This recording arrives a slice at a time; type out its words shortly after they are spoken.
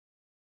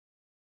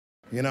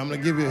You know, I'm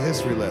gonna give you a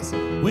history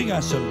lesson. We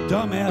got some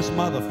dumbass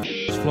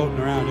motherfuckers floating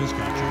around this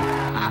country.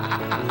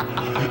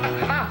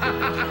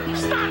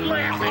 Stop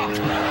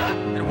laughing!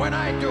 And when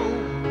I do,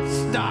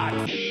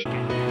 start.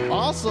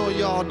 Also,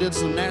 y'all did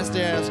some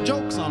nasty-ass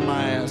jokes on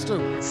my ass,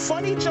 too.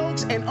 Funny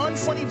jokes and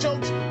unfunny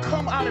jokes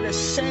come out of the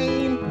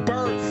same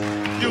birth.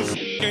 You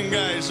fucking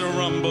guys are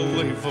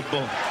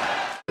unbelievable.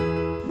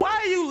 Why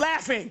are you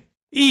laughing?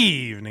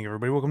 Evening,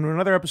 everybody. Welcome to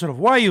another episode of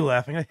Why You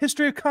Laughing, a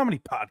history of comedy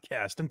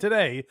podcast. And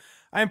today,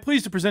 I am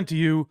pleased to present to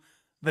you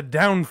the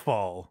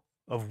downfall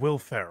of Will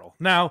Ferrell.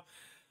 Now,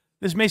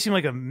 this may seem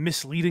like a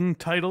misleading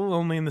title,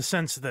 only in the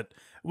sense that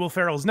Will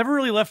Ferrell's never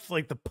really left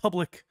like the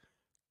public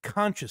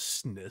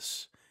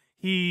consciousness.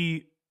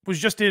 He was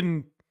just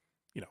in,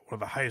 you know, one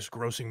of the highest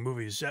grossing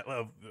movies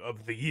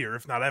of the year,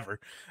 if not ever.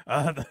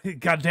 The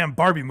goddamn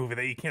Barbie movie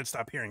that you can't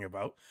stop hearing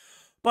about.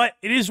 But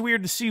it is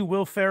weird to see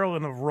Will Ferrell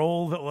in a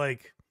role that,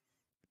 like,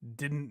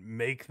 didn't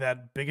make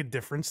that big a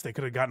difference. They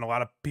could have gotten a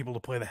lot of people to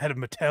play the head of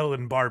Mattel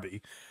in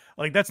Barbie.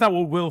 Like, that's not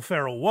what Will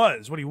Ferrell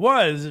was. What he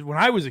was, when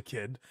I was a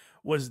kid,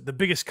 was the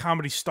biggest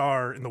comedy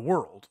star in the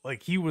world.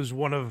 Like, he was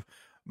one of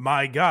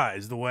my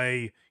guys, the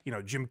way, you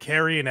know, Jim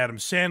Carrey and Adam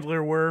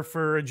Sandler were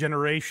for a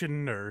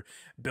generation, or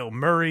Bill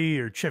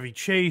Murray or Chevy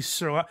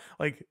Chase, or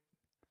like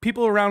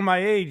people around my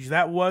age.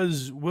 That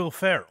was Will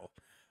Ferrell.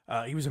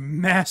 He was a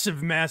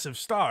massive, massive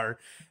star.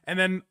 And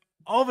then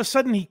all of a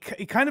sudden he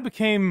kind of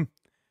became,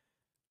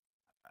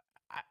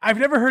 I've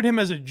never heard him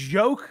as a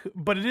joke,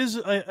 but it is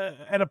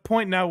at a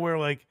point now where,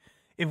 like,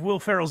 if Will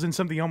Ferrell's in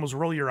something, you almost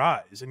roll your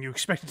eyes and you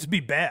expect it to be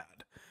bad.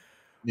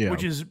 Yeah.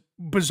 Which is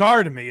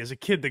bizarre to me as a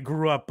kid that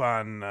grew up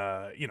on,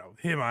 you know,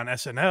 him on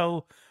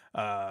SNL,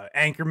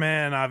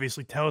 Anchorman,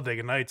 obviously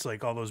Talladega Nights,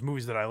 like all those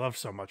movies that I love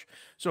so much.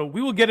 So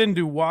we will get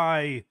into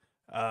why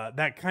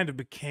that kind of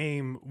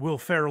became Will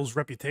Ferrell's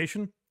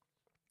reputation.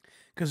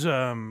 Because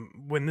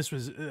when this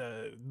was,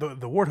 the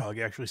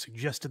Warthog actually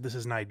suggested this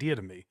as an idea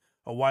to me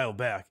a while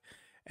back.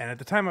 And at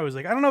the time I was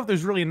like, I don't know if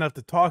there's really enough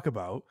to talk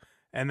about.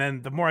 And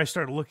then the more I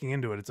started looking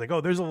into it, it's like,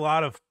 oh, there's a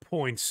lot of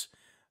points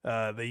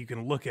that you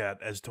can look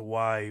at as to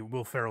why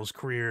Will Ferrell's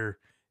career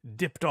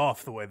dipped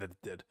off the way that it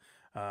did.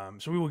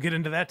 So we will get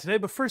into that today.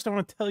 But first, I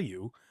want to tell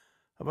you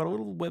about a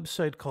little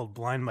website called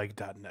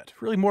blindmike.net.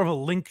 Really more of a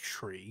link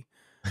tree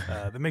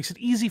that makes it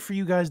easy for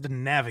you guys to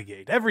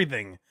navigate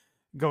everything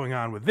going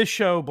on with this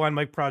show, Blind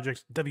Mike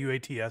Project,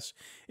 WATS.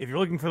 If you're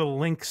looking for the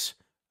links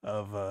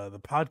of the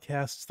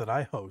podcasts that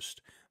I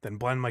host, then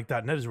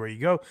blindmike.net is where you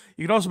go.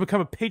 You can also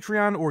become a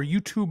Patreon or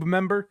YouTube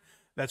member.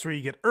 That's where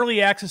you get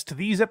early access to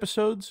these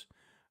episodes.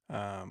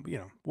 You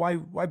know,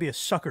 why be a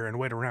sucker and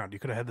wait around? You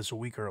could have had this a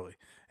week early.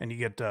 And you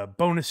get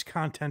bonus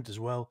content as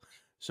well.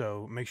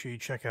 So make sure you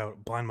check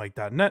out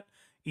blindmike.net.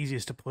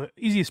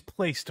 Easiest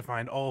place to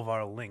find all of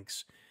our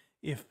links,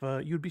 if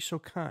you'd be so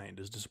kind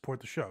as to support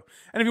the show.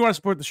 And if you want to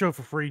support the show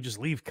for free, just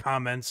leave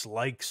comments,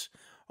 likes.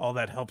 All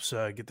that helps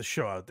get the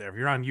show out there. If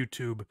you're on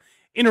YouTube,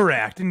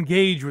 interact,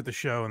 engage with the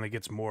show, and it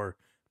gets more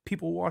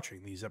people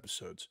watching these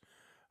episodes.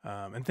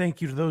 And thank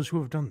you to those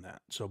who have done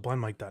that. So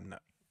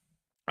blindmike.net.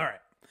 All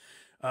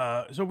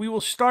right. So we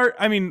will start.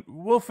 I mean,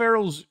 Will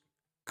Ferrell's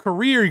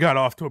career got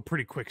off to a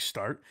pretty quick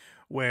start,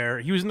 where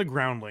he was in the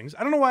Groundlings.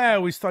 I don't know why I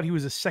always thought he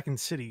was a Second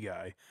City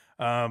guy,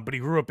 but he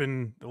grew up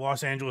in the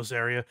Los Angeles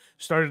area,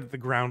 started at the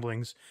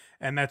Groundlings,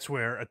 and that's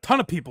where a ton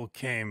of people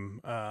came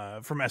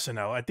from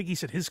SNL. I think he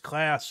said his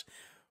class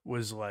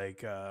was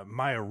like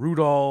Maya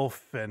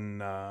Rudolph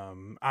and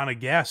Anna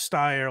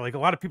Gasteyer, like a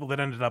lot of people that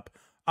ended up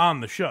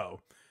on the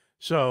show.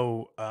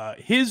 So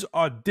his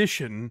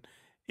audition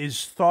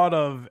is thought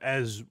of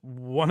as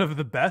one of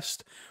the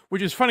best,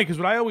 which is funny because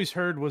what I always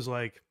heard was,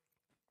 like,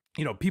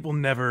 you know, people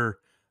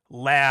never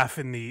laugh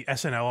in the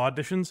SNL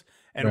auditions,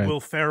 and right. Will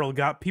Ferrell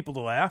got people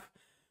to laugh.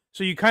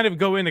 So you kind of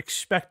go in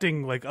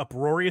expecting, like,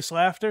 uproarious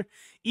laughter.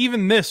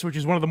 Even this, which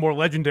is one of the more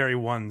legendary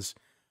ones,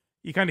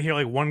 you kind of hear,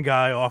 like, one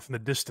guy off in the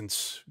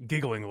distance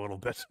giggling a little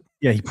bit.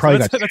 Yeah, he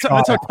probably that's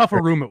how tough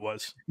a room it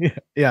was.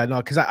 Yeah, no,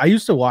 because I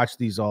used to watch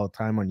these all the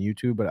time on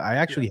YouTube, but I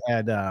actually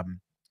had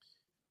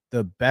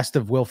the Best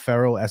of Will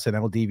Ferrell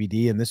SNL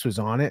DVD, and this was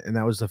on it, and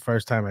that was the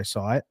first time I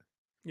saw it.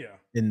 Yeah.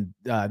 And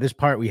this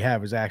part we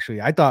have is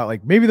actually, I thought,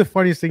 like, maybe the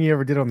funniest thing he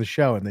ever did on the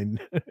show, and then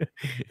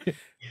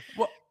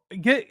well,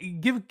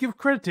 give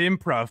credit to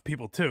improv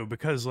people too,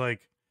 because,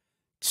 like,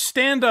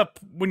 stand up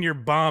when you're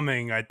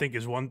bombing, I think,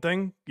 is one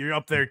thing. You're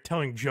up there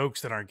telling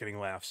jokes that aren't getting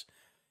laughs.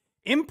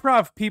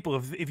 Improv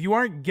people, if you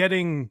aren't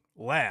getting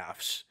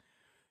laughs,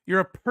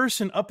 you're a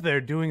person up there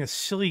doing a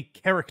silly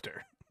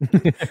character.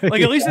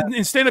 Like, at least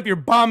in stand-up, you're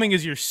bombing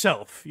as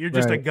yourself. You're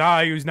just a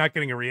guy who's not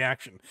getting a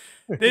reaction.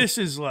 This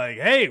is like,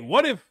 hey,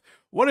 what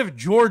if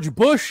George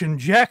Bush and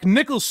Jack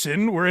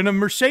Nicholson were in a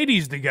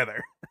Mercedes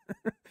together?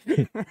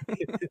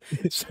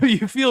 So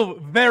you feel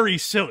very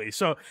silly.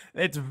 So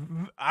it's,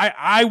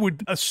 I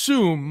would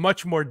assume,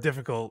 much more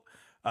difficult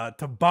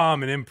to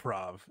bomb an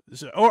improv,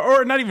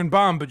 or not even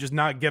bomb, but just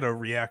not get a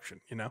reaction.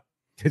 You know,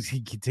 because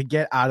to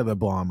get out of the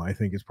bomb, I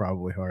think, is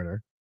probably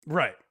harder.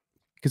 Right.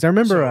 Because I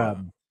remember.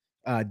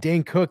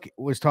 Dane Cook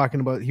was talking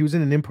about, he was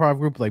in an improv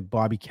group like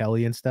Bobby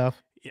Kelly and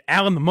stuff.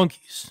 Alan the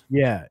Monkeys.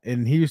 Yeah,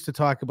 and he used to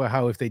talk about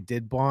how if they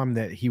did bomb,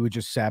 that he would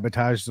just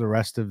sabotage the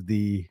rest of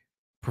the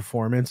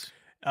performance.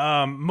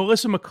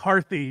 Melissa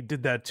McCarthy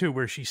did that too,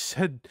 where she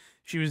said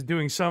she was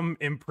doing some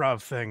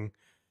improv thing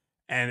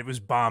and it was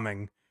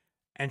bombing,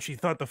 and she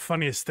thought the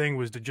funniest thing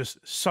was to just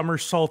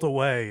somersault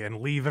away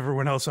and leave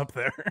everyone else up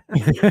there.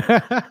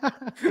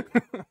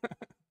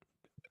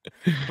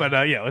 But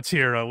yeah, let's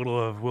hear a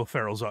little of Will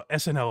Ferrell's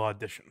SNL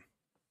audition.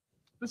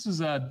 This is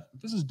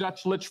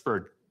Dutch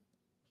Litchford.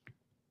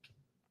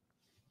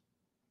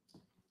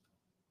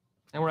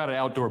 And we're at an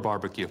outdoor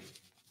barbecue.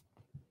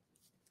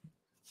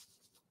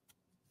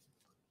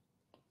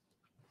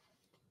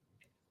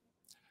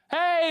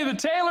 Hey, the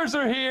Taylors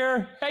are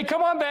here. Hey,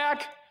 come on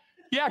back.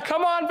 Yeah,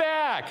 come on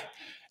back.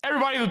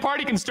 Everybody, the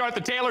party can start.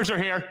 The Taylors are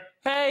here.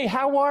 Hey,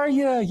 how are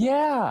you?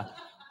 Yeah.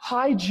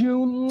 Hi,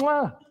 June.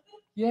 Mwah.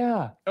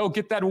 Yeah. Oh,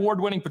 get that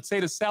award-winning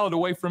potato salad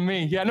away from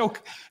me. Yeah, no,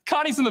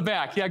 Connie's in the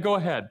back. Yeah, go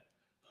ahead.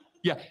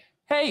 Yeah.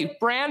 Hey,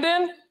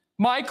 Brandon,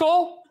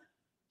 Michael,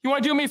 you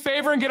want to do me a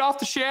favor and get off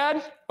the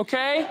shed?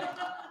 Okay? I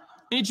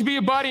need you to be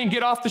a buddy and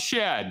get off the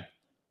shed.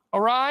 All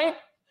right?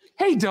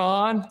 Hey,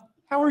 Don,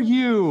 how are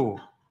you?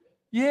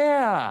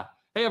 Yeah.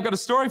 Hey, I've got a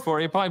story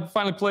for you. I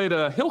finally played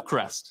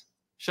Hillcrest.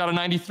 Shot a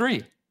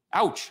 93.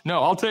 Ouch.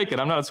 No, I'll take it.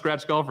 I'm not a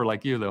scratch golfer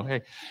like you, though.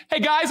 Hey,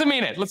 guys, I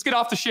mean it. Let's get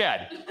off the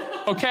shed.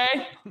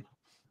 Okay?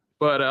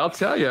 But I'll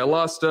tell you, I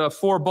lost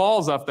 4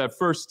 balls off that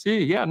first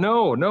tee. Yeah,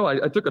 no,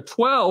 I took a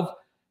 12,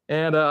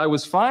 and I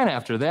was fine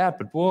after that.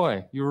 But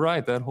boy, you're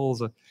right. That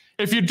hole's a...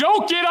 If you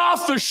don't get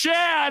off the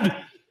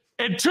shed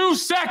in 2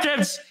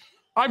 seconds,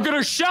 I'm going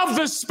to shove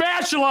this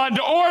spatula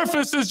into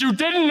orifices you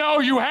didn't know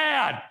you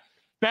had.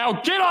 Now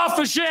get off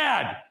the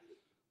shed.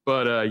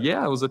 But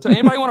yeah, it was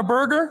anybody want a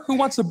burger? Who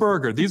wants a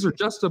burger? These are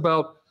just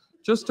about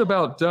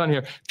done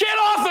here. Get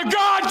off the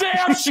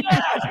goddamn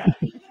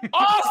shed!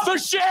 Off the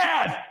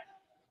shed!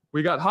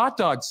 We got hot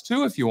dogs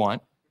too, if you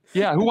want.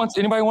 Yeah,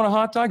 anybody want a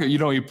hot dog? Or you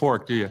don't eat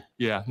pork, do you?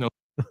 Yeah, no.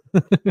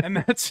 And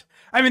that's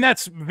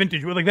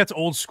vintage. Like, that's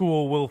old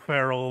school Will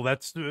Ferrell.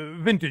 That's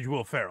vintage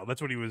Will Ferrell.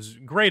 That's what he was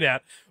great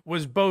at.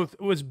 Was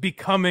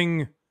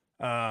becoming,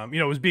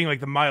 was being like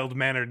the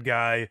mild-mannered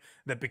guy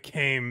that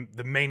became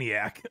the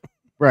maniac.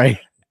 Right.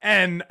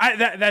 And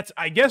that's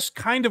I guess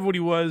kind of what he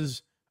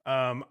was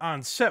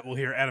on set. We'll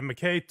hear Adam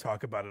McKay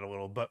talk about it a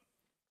little, but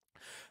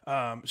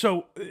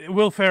so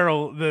Will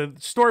Ferrell, the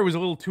story was a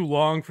little too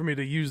long for me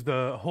to use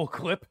the whole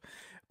clip,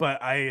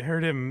 but I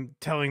heard him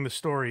telling the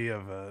story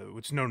of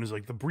what's known as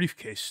like the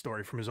briefcase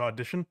story from his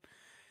audition,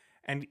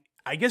 and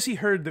I guess he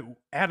heard that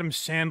Adam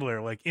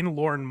Sandler, like in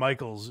Lorne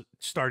Michaels,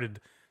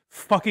 started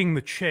fucking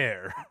the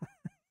chair,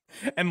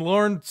 and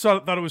Lorne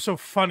thought it was so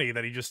funny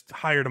that he just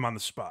hired him on the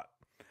spot.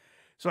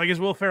 So I guess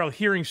Will Ferrell,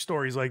 hearing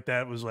stories like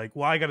that, was like,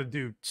 well, I got to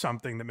do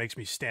something that makes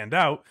me stand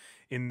out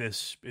in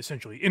this,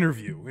 essentially,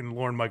 interview in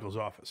Lorne Michaels'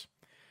 office.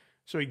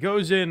 So he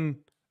goes in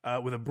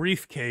with a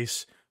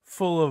briefcase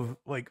full of,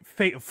 like,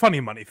 fake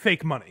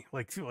money,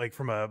 like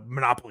from a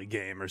Monopoly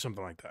game or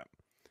something like that.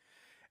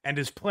 And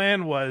his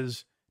plan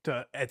was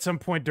to, at some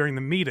point during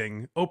the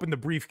meeting, open the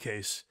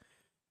briefcase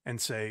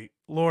and say,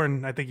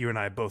 Lorne, I think you and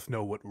I both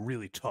know what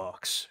really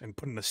talks, and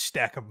put in a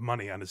stack of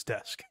money on his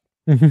desk.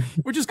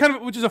 which is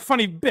a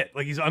funny bit.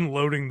 Like, he's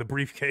unloading the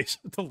briefcase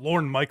to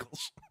Lorne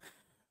Michaels,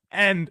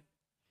 and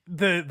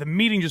the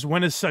meeting just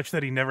went as such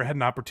that he never had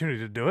an opportunity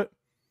to do it,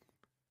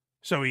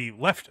 so he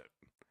left it.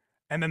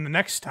 And then the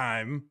next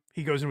time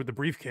he goes in with the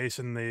briefcase,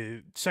 and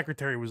the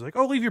secretary was like,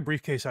 "Oh, leave your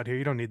briefcase out here.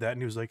 You don't need that."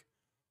 And he was like,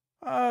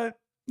 "No,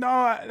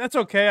 that's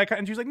okay."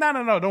 And she was like,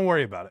 "No, don't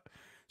worry about it."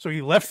 So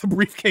he left the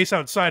briefcase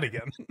outside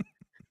again.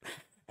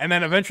 And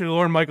then eventually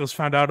Lorne Michaels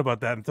found out about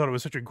that and thought it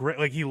was such a great,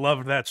 like, he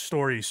loved that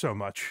story so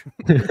much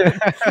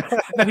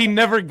that he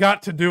never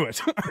got to do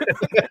it.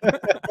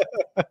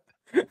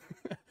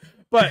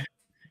 But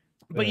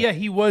yeah,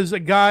 he was a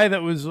guy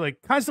that was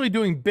like constantly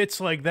doing bits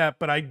like that,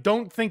 but I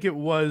don't think it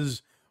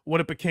was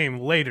what it became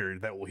later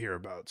that we'll hear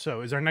about.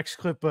 So is our next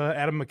clip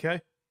Adam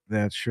McKay?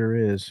 That sure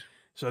is.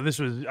 So this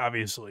was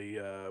obviously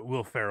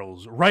Will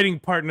Ferrell's writing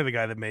partner, the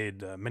guy that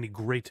made many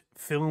great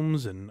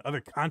films and other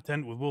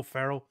content with Will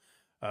Ferrell.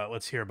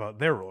 Let's hear about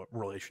their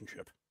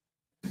relationship.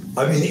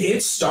 I mean,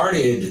 it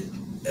started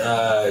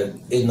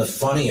in the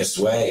funniest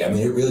way. I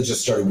mean, it really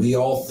just started. We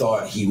all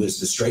thought he was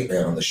the straight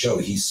man on the show.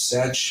 He's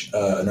such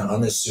an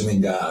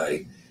unassuming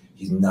guy.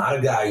 He's not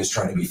a guy who's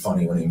trying to be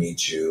funny when he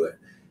meets you.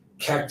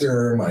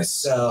 Hector,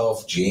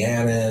 myself,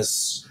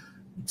 Giannis,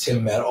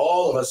 Tim Met,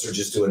 all of us are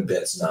just doing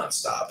bits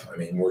nonstop. I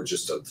mean, we're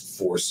just a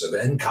force of,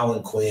 and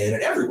Colin Quinn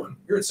and everyone.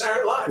 You're at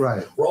Saturday Night Live.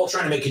 Right. We're all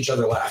trying to make each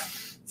other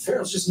laugh.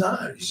 Ferrell's just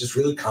not. He's just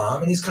really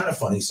calm, and he's kind of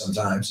funny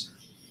sometimes.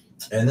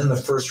 And then the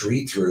first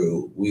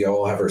read-through, we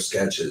all have our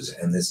sketches,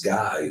 and this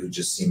guy who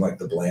just seemed like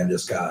the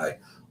blandest guy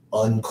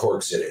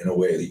uncorks it in a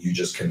way that you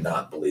just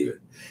cannot believe it.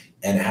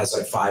 And it has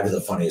like 5 of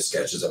the funniest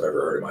sketches I've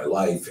ever heard in my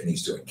life, and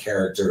he's doing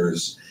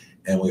characters,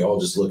 and we all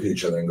just look at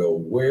each other and go,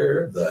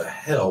 where the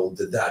hell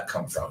did that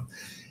come from?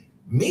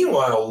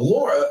 Meanwhile,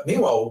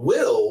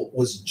 Will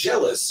was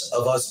jealous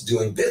of us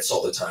doing bits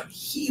all the time.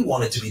 He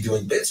wanted to be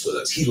doing bits with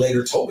us. He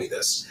later told me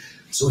this.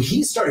 So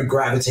he started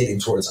gravitating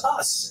towards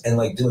us and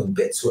like doing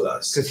bits with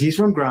us. Because he's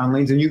from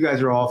Groundlings and you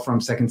guys are all from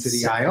Second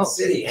City, IO.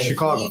 City. And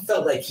Chicago. He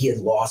felt like he had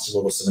lost a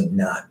little something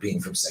not being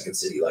from Second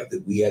City, like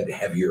that we had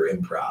heavier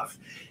improv.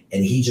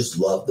 And he just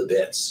loved the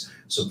bits.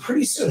 So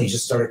pretty soon he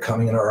just started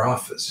coming in our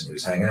office and he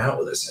was hanging out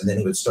with us. And then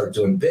he would start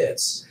doing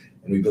bits.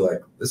 And we'd be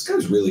like, this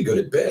guy's really good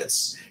at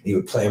bits. And he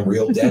would play him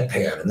real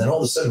deadpan. And then all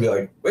of a sudden be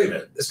like, wait a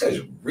minute, this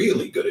guy's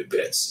really good at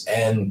bits.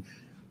 And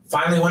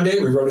finally one day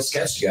we wrote a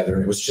sketch together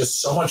and it was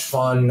just so much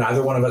fun.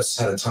 Neither one of us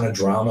had a ton of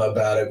drama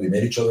about it. We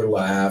made each other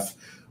laugh.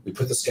 We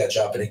put the sketch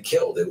up and it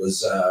killed. It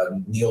was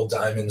Neil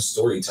Diamond's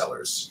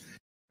Storytellers.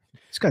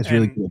 This guy's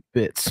really good at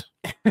bits.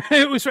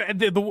 It was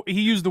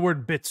he used the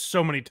word bits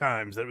so many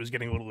times that it was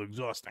getting a little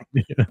exhausting.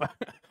 Yeah. But,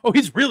 oh,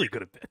 he's really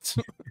good at bits.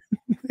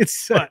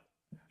 It's that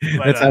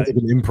sounds like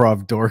an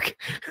improv dork.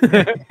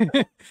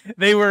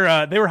 They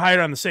were hired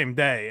on the same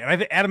day, and I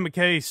think Adam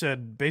McKay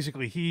said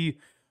basically he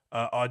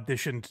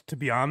auditioned to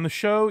be on the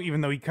show,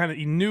 even though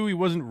he knew he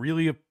wasn't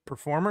really a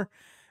performer,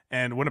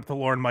 and went up to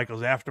Lorne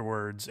Michaels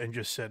afterwards and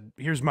just said,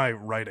 "Here's my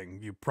writing.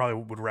 You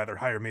probably would rather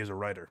hire me as a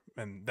writer,"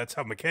 and that's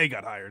how McKay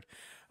got hired.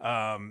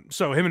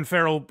 So him and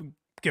Ferrell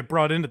get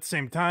brought in at the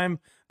same time.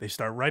 They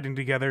start writing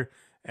together,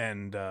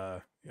 and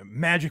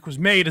magic was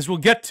made, as we'll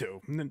get to.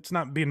 It's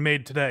not being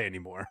made today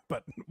anymore,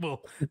 but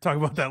we'll talk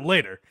about that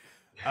later.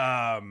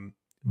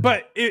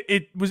 But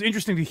it was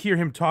interesting to hear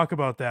him talk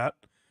about that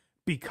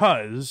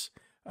because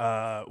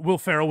Will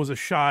Ferrell was a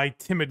shy,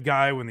 timid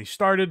guy when they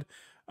started.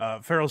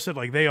 Ferrell said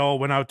like they all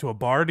went out to a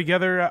bar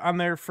together on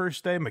their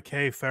first day.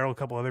 McKay, Ferrell, a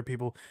couple other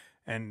people,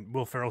 and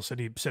Will Ferrell said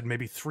he said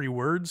maybe 3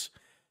 words.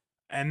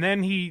 And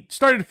then he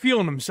started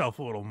feeling himself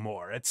a little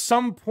more. At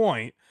some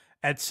point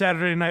at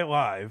Saturday Night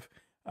Live,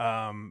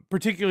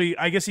 particularly,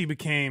 I guess he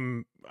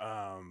became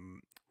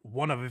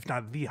one of, if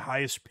not the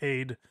highest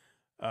paid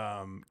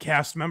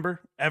cast member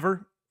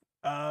ever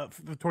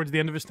towards the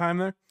end of his time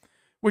there,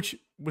 which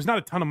was not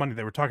a ton of money.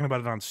 They were talking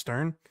about it on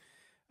Stern.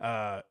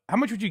 How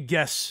much would you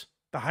guess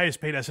the highest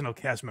paid SNL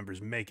cast member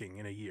is making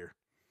in a year?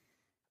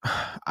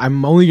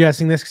 I'm only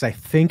guessing this because I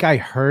think I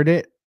heard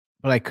it,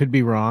 but I could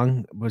be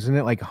wrong. Wasn't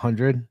it like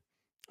 100?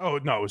 Oh,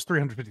 no, it was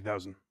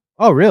 350,000.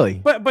 Oh,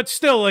 really? But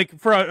still, like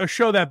for a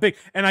show that big,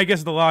 and I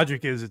guess the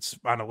logic is it's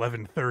on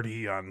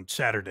 11:30 on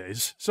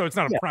Saturdays, so it's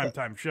not a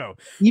primetime show.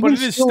 But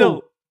it is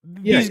still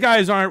these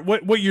guys aren't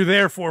what you're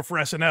there for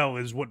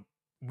SNL is what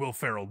Will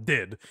Ferrell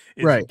did,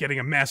 is getting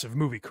a massive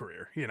movie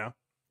career, you know?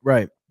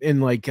 Right.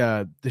 And like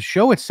the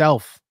show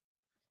itself,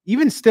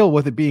 even still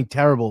with it being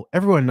terrible,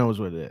 everyone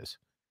knows what it is.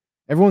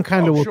 Everyone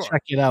kind of will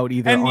check it out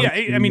either. And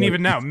I mean,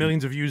 even now,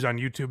 millions of views on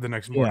YouTube the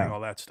next morning,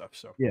 all that stuff.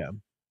 So yeah.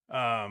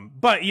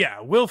 But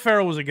yeah, Will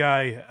Ferrell was a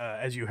guy,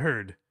 as you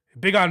heard,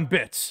 big on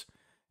bits,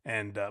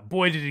 and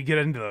boy, did he get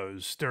into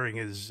those during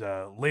his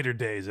later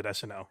days at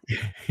SNL.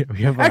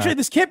 Actually,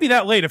 this can't be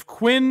that late. If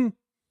Quinn,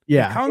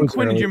 Colin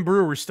Quinn and Jim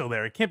Brewer were still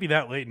there, it can't be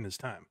that late in his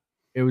time.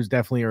 It was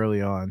definitely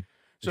early on.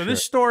 So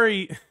this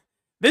story,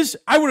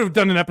 I would have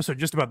done an episode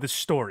just about this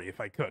story if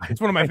I could.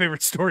 It's one of my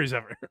favorite stories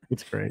ever.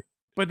 It's great.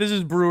 But this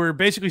is Brewer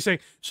basically saying,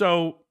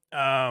 so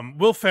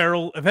Will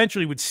Ferrell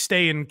eventually would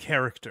stay in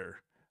character.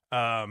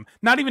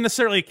 Not even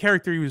necessarily a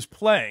character he was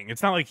playing.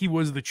 It's not like he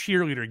was the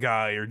cheerleader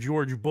guy or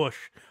George Bush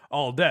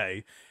all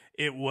day.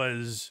 It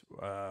was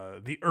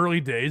the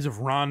early days of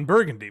Ron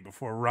Burgundy,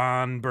 before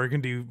Ron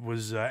Burgundy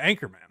was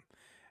Anchorman.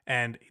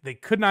 And they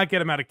could not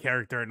get him out of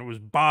character, and it was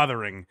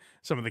bothering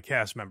some of the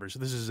cast members. So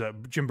this is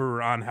Jim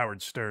Brewer on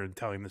Howard Stern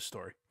telling this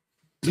story.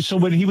 So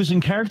when he was in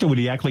character, would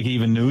he act like he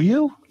even knew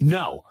you?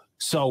 No.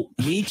 So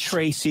me,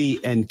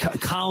 Tracy, and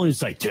Colin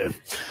is like, dude,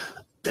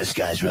 this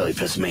guy's really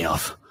pissing me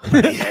off.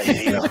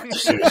 You know,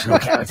 serious, no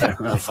character,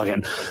 a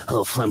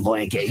little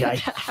flamboyant gay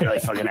guy, really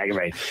fucking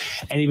aggravating.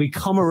 And he would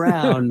come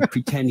around,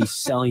 pretend he's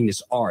selling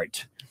this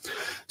art.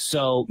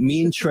 So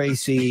me and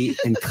Tracy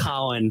and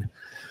Colin,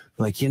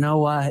 like, you know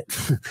what?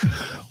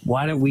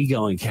 Why don't we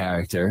go in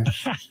character?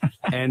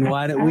 And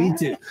why don't we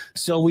do?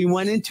 So we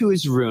went into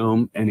his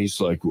room, and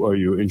he's like, "Are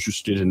you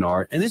interested in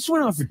art?" And this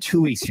went on for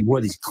 2 weeks. He wore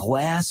these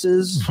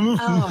glasses.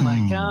 Oh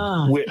my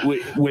god!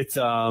 With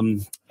a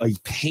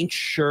pink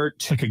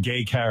shirt, like a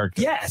gay character.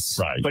 Yes,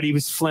 right. But he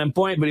was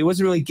flamboyant. But he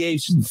wasn't really gay. He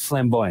was just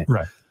flamboyant.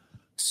 Right.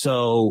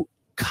 So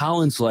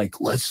Colin's like,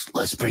 "Let's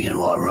bring him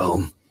to our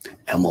room,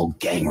 and we'll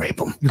gang rape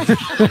him."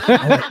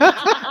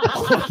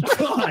 Oh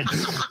God.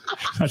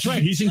 That's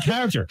right. He's in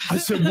character. I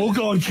said, we'll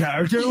go in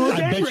character.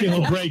 I bet you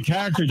he'll break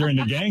character during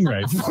the gang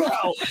rape.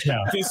 Well,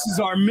 this is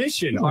our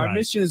mission. Right. Our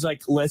mission is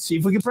like, let's see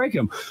if we can break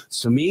him.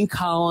 So me and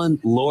Colin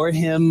lure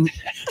him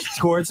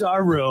towards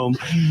our room.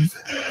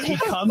 He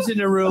comes in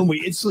the room.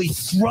 We instantly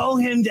throw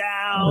him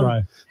down.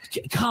 Right.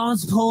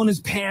 Colin's pulling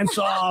his pants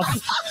off.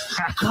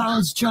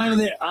 Colin's trying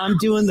to. I'm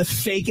doing the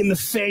fake in the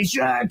face.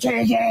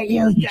 Take it,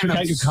 you took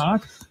out your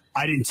cock?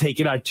 I didn't take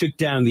it. I took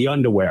down the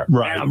underwear.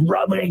 Right. And I'm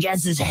rubbing it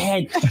against his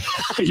head.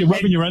 You're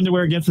rubbing your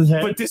underwear against his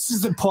head? But this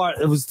is the part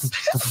that was the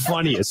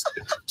funniest.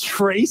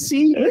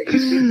 Tracy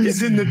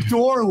is in the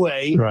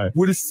doorway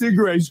with a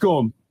cigarette. He's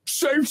going,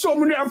 save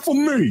some of that for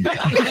me.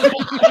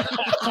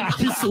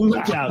 Just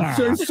look out.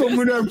 Save some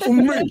of that for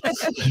me.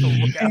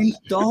 And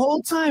the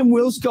whole time,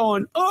 Will's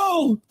going,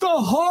 oh, the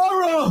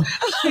horror.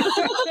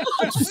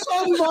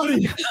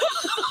 Somebody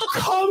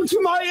come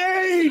to my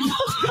aid.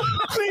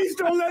 Please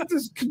don't let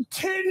this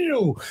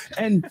continue.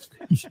 And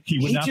he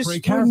would not just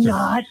break character.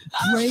 Not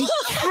break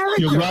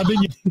character. You're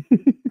rubbing.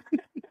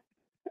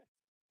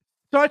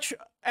 Such,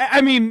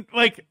 I mean,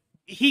 like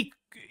he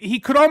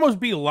could almost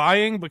be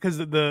lying because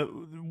the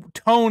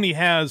tone he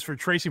has for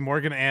Tracy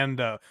Morgan and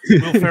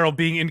Will Ferrell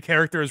being in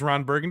character as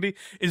Ron Burgundy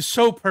is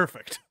so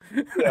perfect.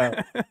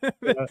 Yeah.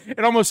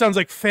 It almost sounds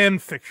like fan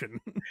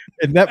fiction.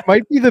 And that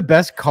might be the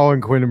best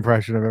Colin Quinn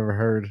impression I've ever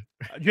heard.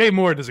 Jay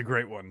Moore does a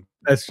great one.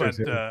 That's true.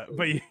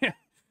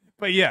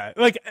 But yeah,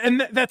 like,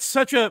 and that's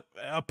such a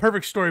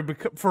perfect story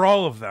for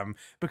all of them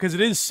because it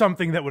is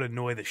something that would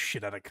annoy the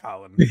shit out of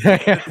Colin.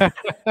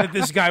 that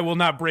this guy will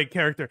not break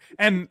character.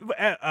 And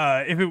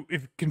if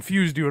it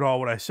confused you at all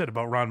what I said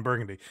about Ron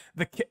Burgundy,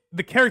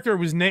 the character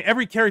was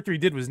every character he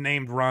did was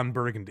named Ron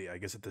Burgundy, I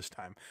guess at this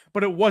time,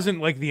 but it wasn't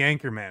like the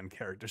Anchorman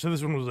character. So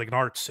this one was like an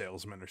art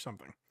salesman or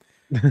something.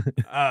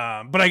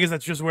 But I guess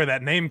that's just where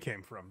that name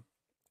came from.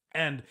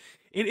 And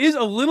it is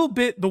a little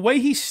bit the way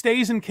he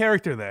stays in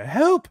character there.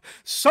 Help!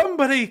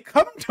 Somebody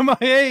come to my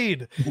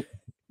aid!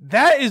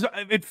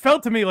 It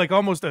felt to me like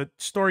almost a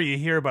story you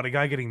hear about a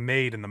guy getting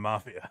made in the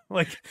mafia.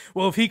 Like,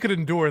 well, if he could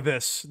endure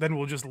this, then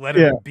we'll just let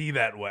him be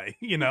that way,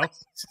 you know?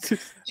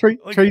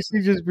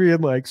 Tracy just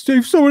being like,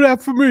 save some of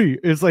that for me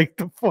is like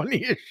the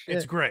funniest shit.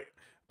 It's great.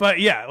 But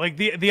yeah, like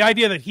the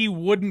idea that he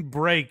wouldn't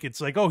break, it's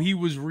like, oh, he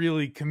was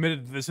really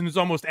committed to this, and it's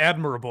almost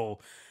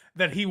admirable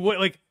that he would,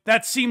 like,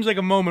 that seems like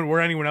a moment where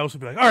anyone else would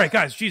be like, all right,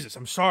 guys, Jesus,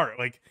 I'm sorry.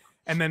 Like,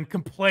 and then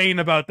complain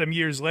about them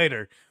years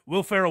later.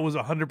 Will Ferrell was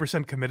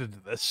 100% committed to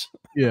this.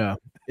 Yeah.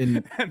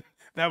 And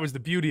that was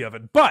the beauty of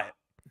it. But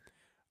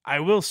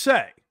I will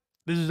say,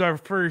 this is our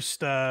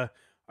first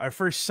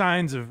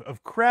signs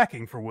of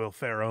cracking for Will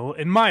Ferrell,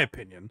 in my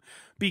opinion,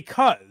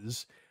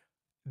 because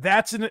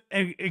that's an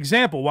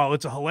example, while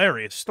it's a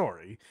hilarious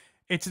story,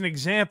 it's an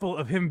example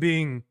of him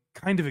being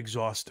kind of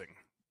exhausting.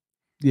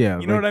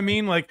 Yeah. You know what I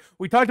mean? Like,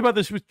 we talked about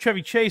this with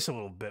Chevy Chase a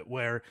little bit,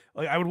 where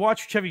like I would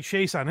watch Chevy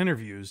Chase on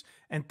interviews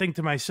and think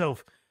to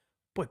myself,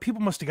 boy,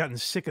 people must have gotten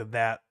sick of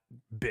that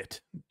bit,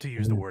 to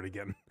use the word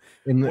again.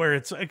 Where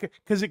it's like,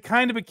 because it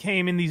kind of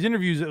became in these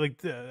interviews, like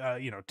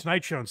the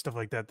Tonight Show and stuff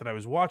like that I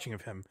was watching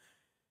of him,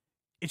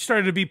 it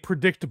started to be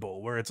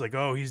predictable, where it's like,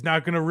 oh, he's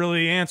not going to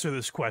really answer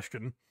this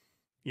question.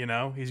 You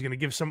know, he's going to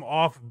give some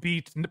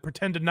offbeat,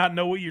 pretend to not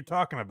know what you're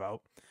talking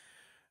about.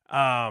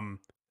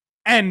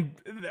 And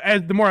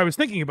as the more I was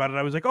thinking about it,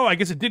 I was like, oh, I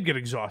guess it did get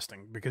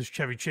exhausting because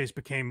Chevy Chase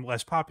became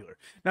less popular.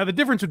 Now, the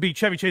difference would be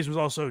Chevy Chase was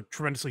also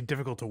tremendously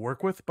difficult to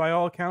work with by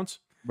all accounts.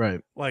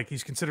 Right. Like,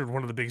 he's considered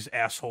one of the biggest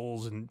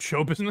assholes in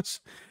show business.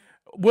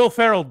 Will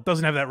Ferrell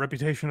doesn't have that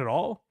reputation at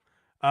all.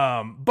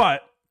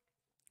 But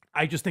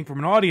I just think from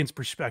an audience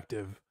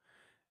perspective,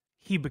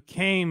 he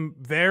became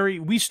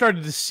we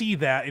started to see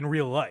that in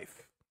real life.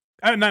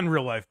 Not in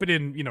real life, but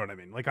in, you know what I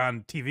mean, like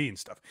on TV and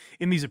stuff,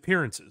 in these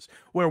appearances,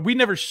 where we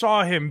never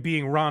saw him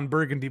being Ron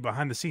Burgundy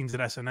behind the scenes at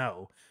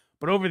SNL.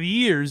 But over the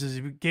years, as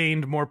he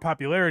gained more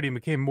popularity and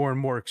became more and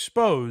more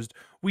exposed,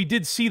 we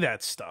did see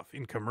that stuff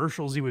in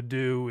commercials he would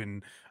do,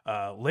 in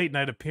late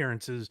night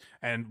appearances,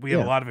 and we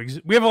have a lot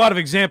of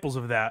examples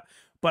of that.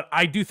 But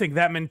I do think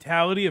that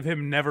mentality of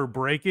him never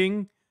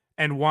breaking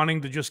and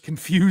wanting to just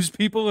confuse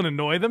people and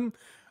annoy them,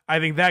 I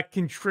think that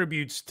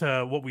contributes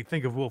to what we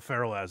think of Will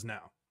Ferrell as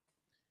now.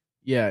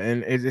 Yeah,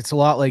 and it's a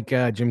lot like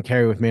Jim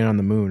Carrey with Man on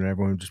the Moon.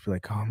 Everyone would just be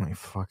like, "Oh my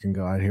fucking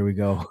god, here we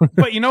go."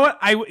 But you know what?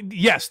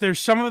 Yes, there's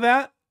some of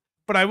that,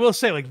 but I will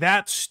say, like,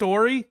 that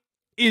story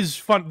is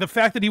fun. The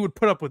fact that he would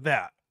put up with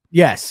that.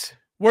 Yes.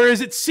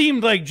 Whereas it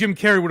seemed like Jim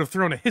Carrey would have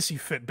thrown a hissy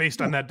fit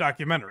based on that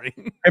documentary.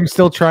 I'm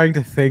still trying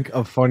to think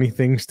of funny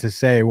things to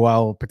say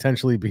while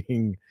potentially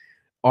being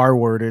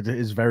R-worded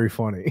is very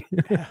funny.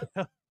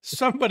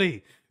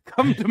 Somebody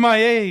come to my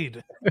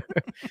aid.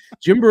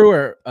 Jim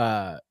Brewer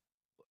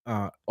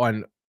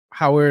on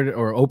Howard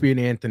or Opie and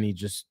Anthony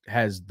just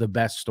has the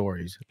best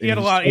stories. He had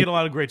a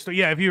lot of great stuff.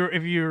 Yeah, if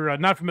you're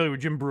not familiar with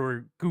Jim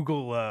Brewer,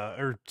 Google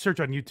or search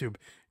on YouTube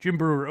Jim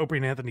Brewer, Opie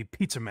and Anthony,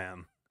 Pizza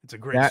Man. It's a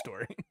great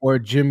story. Or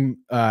Jim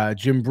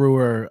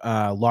Brewer,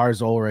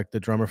 Lars Ulrich, the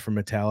drummer from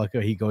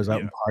Metallica. He goes out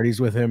and parties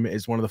with him.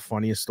 Is one of the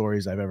funniest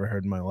stories I've ever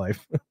heard in my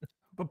life.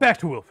 But back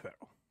to Will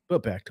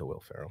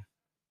Ferrell.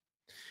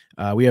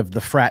 We have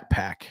the Frat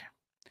Pack.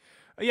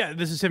 Yeah,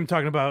 this is him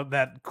talking about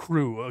that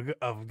crew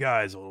of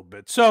guys a little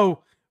bit.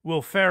 So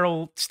Will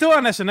Ferrell, still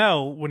on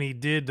SNL when he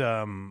did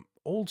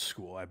Old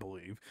School, I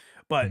believe,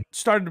 but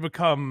started to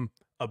become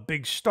a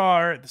big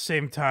star at the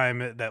same time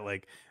that,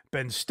 like,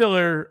 Ben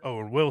Stiller,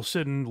 Owen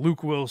Wilson,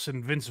 Luke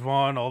Wilson, Vince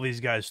Vaughn, all these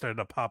guys started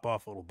to pop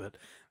off a little bit.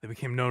 They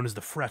became known as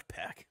the Frat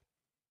Pack.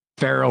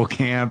 Ferrell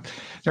camp.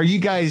 Are you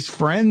guys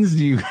friends?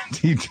 Do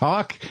you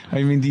talk?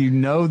 I mean, do you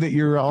know that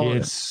you're all?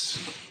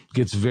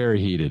 Gets very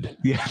heated.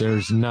 Yeah,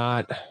 there's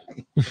not.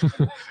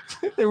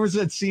 There was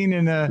that scene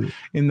in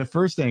the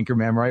first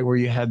Anchorman, right, where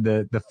you had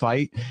the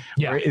fight.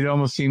 Yeah, where it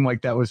almost seemed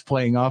like that was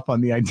playing off on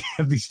the idea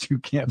of these two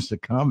camps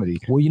of comedy.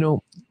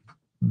 Well,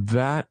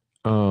 that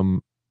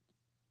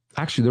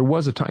actually there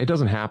was a time. It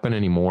doesn't happen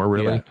anymore,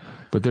 really,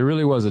 but there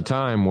really was a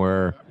time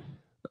where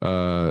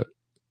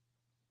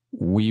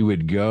we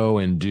would go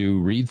and do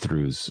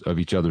read-throughs of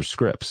each other's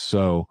scripts.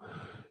 So,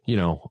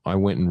 I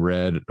went and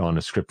read on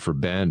a script for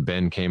Ben.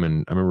 Ben came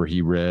and I remember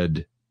he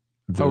read.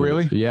 Oh,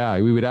 really? Yeah,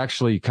 we would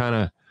actually kind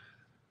of.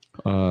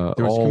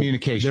 There was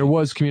communication. There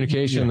was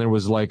communication. Yeah. There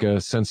was like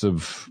a sense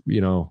of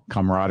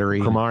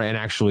camaraderie, and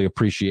actually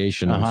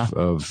appreciation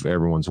of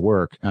everyone's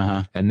work.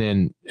 And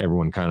then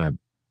everyone kind of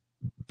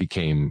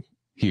became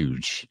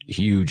huge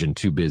and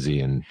too busy,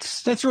 and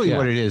that's really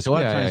what it is. A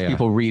lot of times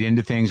people read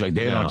into things like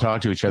they don't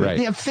talk to each other. Right.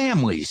 They have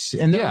families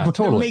and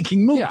they're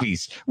making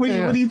movies. What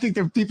do you think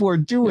that people are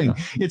doing?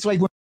 It's like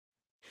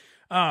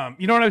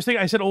you know what I was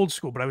thinking? I said old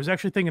school, but I was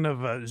actually thinking of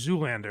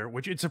Zoolander,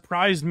 which it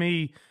surprised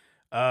me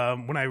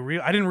when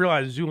I didn't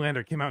realize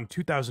Zoolander came out in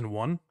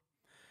 2001.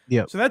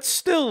 Yeah, so that's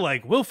still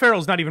like Will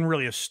Ferrell's not even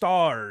really a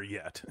star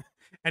yet,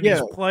 and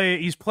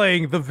he's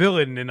playing the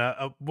villain in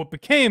what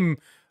became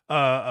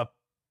a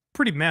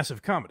pretty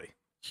massive comedy.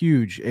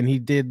 Huge. And he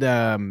did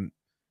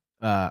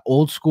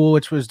Old School,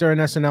 which was during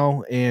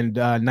SNL, and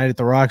Night at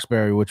the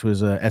Roxbury, which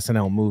was a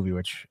SNL movie,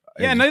 which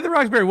Night at the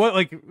Roxbury was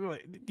like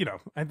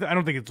I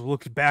don't think it's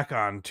looked back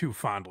on too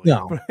fondly.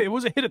 No. But it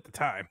was a hit at the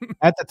time.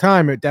 At the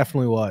time it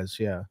definitely was,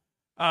 yeah.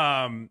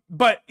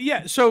 But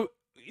yeah, so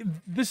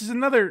this is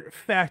another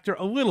factor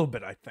a little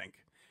bit, I think.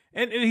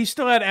 And he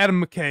still had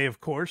Adam McKay, of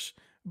course,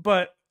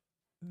 but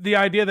the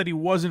idea that he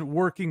wasn't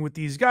working with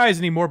these guys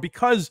anymore,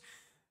 because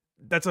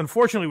that's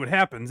unfortunately what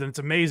happens, and it's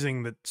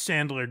amazing that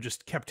Sandler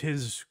just kept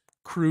his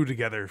crew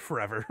together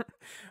forever.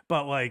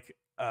 But like,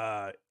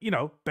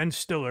 Ben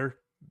Stiller,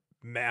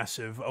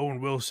 massive.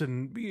 Owen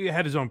Wilson, he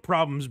had his own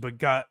problems, but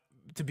got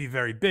to be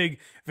very big.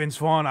 Vince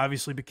Vaughn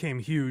obviously became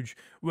huge.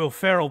 Will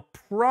Ferrell,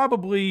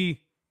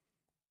 probably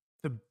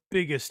the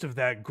biggest of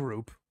that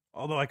group,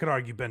 although I could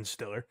argue Ben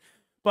Stiller.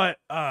 But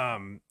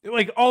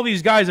like all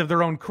these guys have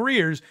their own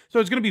careers, so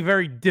it's going to be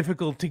very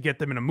difficult to get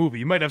them in a movie.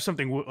 You might have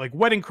something like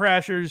Wedding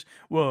Crashers,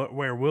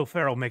 where Will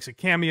Ferrell makes a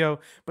cameo,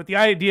 but the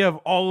idea of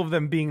all of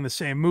them being in the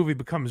same movie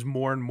becomes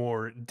more and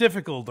more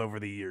difficult over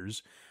the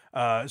years.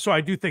 So I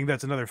do think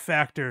that's another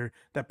factor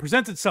that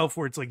presents itself,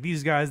 where it's like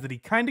these guys that he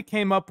kind of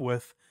came up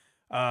with,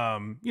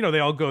 they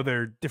all go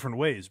their different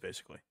ways,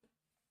 basically.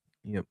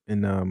 Yep,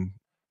 and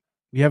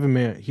we have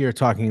him here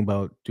talking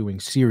about doing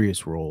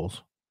serious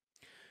roles.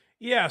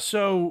 Yeah,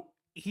 so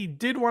he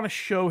did want to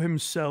show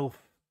himself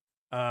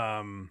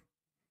as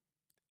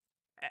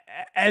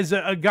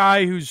a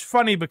guy who's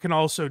funny, but can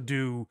also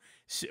do,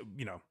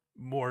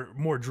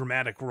 more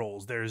dramatic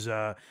roles. There's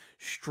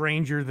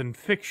Stranger Than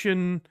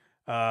Fiction,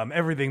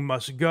 Everything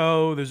Must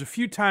Go. There's a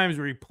few times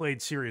where he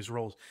played serious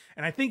roles.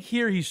 And I think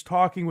here he's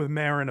talking with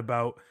Maron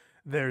about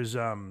there's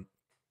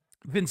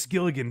Vince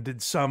Gilligan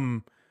did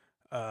some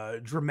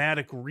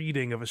dramatic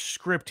reading of a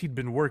script he'd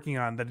been working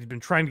on that he'd been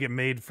trying to get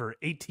made for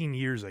 18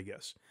 years, I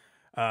guess.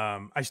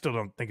 I still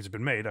don't think it's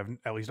been made.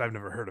 At least I've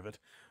never heard of it.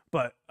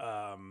 But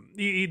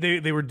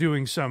they were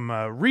doing some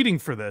reading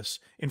for this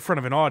in front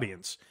of an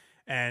audience.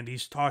 And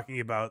he's talking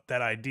about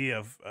that idea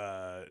of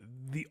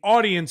the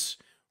audience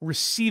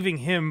receiving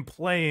him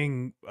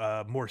playing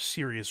a more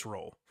serious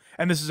role.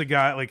 And this is a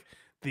guy, like,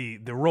 the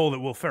role that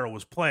Will Ferrell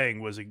was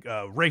playing was a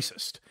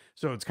racist.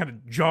 So it's kind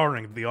of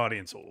jarring to the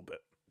audience a little bit.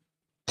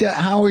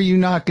 How are you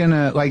not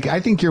gonna, like, I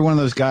think you're one of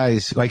those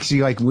guys, like,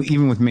 see, like,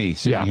 even with me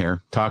sitting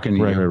here talking to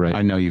you, right.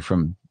 I know you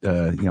from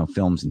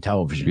films and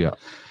television,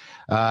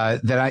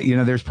 that I,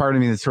 there's part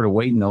of me that's sort of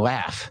waiting to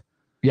laugh.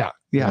 Yeah.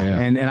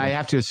 And I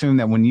have to assume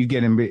that when you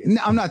get in,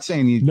 no, I'm not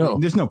saying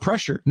there's no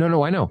pressure.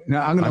 No, I know. No,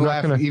 I'm gonna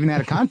laugh even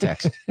out of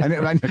context.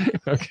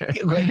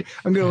 Okay.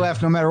 I'm gonna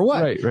laugh no matter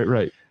what.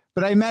 Right.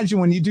 But I imagine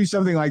when you do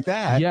something like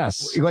that,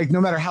 yes, like no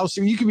matter how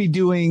soon you could be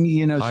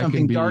doing,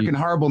 something dark and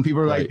horrible, and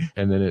people are like,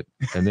 and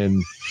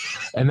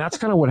that's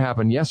kind of what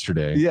happened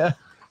yesterday. Yeah,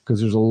 because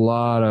there's a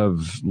lot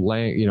of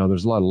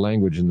there's a lot of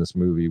language in this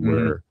movie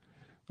where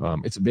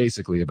it's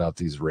basically about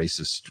these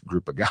racist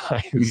group of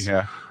guys,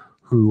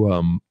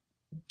 who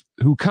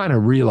kind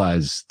of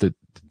realize that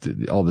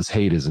all this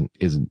hate isn't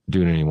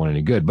doing anyone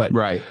any good, but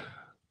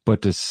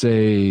But to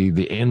say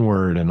the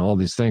N-word and all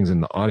these things,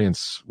 and the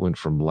audience went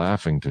from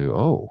laughing to,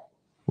 oh,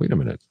 wait a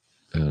minute.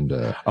 And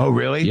oh,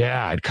 really?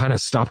 Yeah, it kind of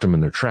stopped them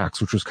in their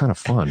tracks, which was kind of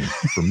fun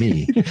for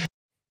me.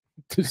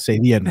 To say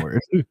the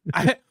N-word.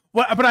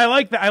 But I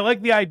like that. I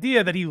like the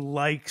idea that he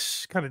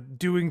likes kind of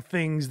doing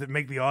things that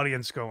make the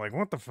audience go like,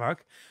 what the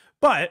fuck?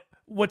 But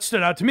what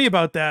stood out to me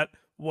about that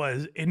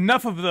was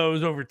enough of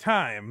those over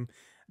time,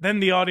 then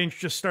the audience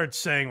just starts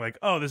saying like,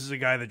 oh, this is a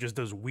guy that just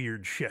does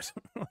weird shit.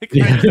 Like,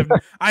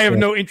 I have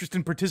no interest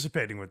in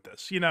participating with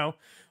this,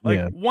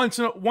 Like once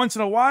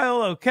in a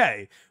while,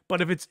 okay.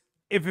 But if it's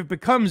if it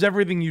becomes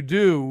everything you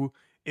do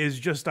is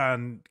just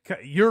on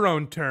your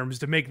own terms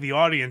to make the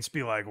audience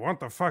be like, what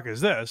the fuck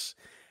is this?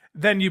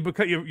 Then you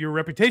become your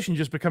reputation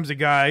just becomes a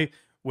guy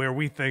where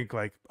we think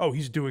like, oh,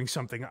 he's doing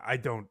something I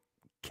don't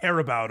care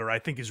about or I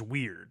think is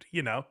weird,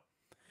 you know?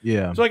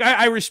 Yeah. So like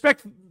I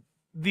respect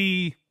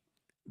the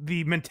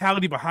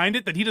mentality behind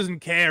it, that he doesn't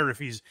care if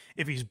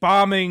he's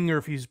bombing or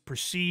if he's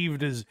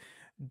perceived as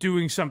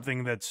doing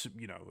something that's,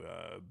 you know,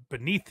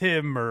 beneath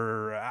him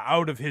or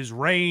out of his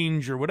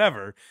range or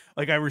whatever.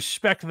 Like, I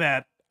respect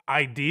that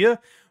idea,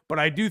 but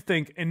I do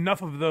think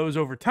enough of those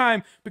over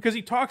time, because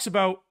he talks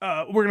about,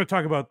 we're going to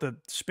talk about the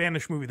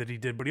Spanish movie that he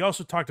did, but he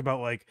also talked about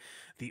like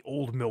the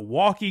old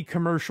Milwaukee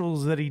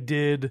commercials that he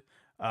did.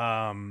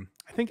 I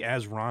think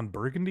as Ron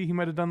Burgundy, he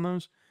might've done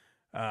those.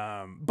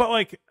 But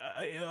like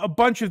a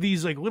bunch of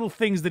these like little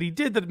things that he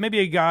did that maybe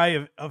a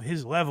guy of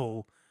his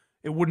level,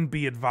 it wouldn't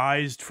be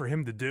advised for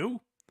him to do.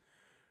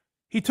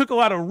 He took a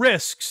lot of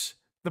risks.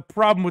 The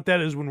problem with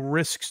that is when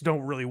risks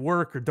don't really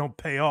work or don't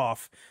pay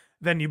off,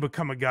 then you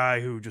become a guy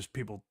who just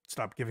people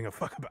stop giving a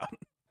fuck about.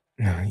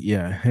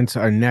 Yeah, hence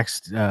our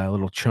next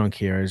little chunk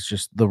here is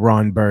just the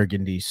Ron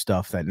Burgundy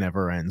stuff that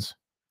never ends.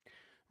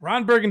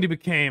 Ron Burgundy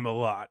became a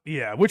lot.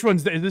 Yeah. Which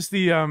one's is this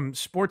the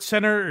Sports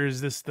Center or is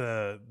this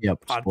the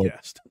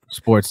podcast?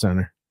 Sports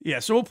Center. Yeah,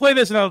 so we'll play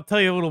this and I'll tell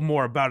you a little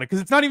more about it,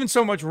 because it's not even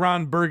so much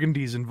Ron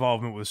Burgundy's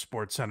involvement with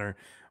Sports Center,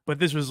 but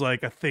this was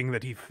like a thing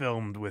that he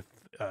filmed with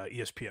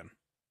ESPN.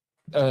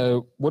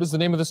 What is the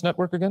name of this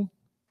network again?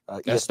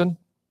 ESPN?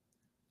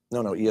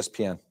 No,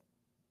 ESPN.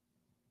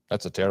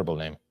 That's a terrible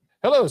name.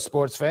 Hello,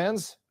 sports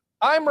fans.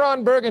 I'm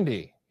Ron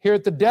Burgundy, here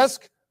at the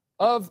desk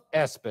of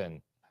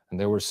ESPN. And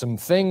there were some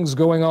things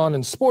going on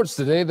in sports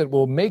today that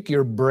will make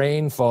your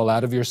brain fall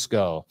out of your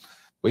skull.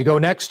 We go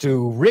next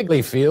to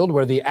Wrigley Field,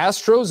 where the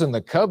Astros and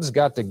the Cubs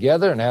got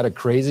together and had a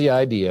crazy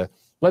idea.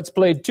 Let's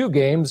play 2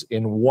 games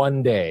in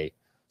one day,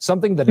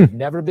 something that had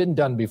never been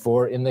done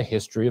before in the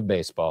history of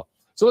baseball.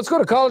 So let's go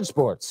to college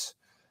sports.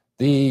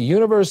 The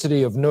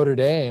University of Notre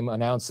Dame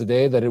announced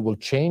today that it will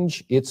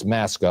change its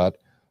mascot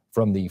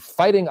from the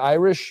Fighting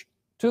Irish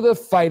to the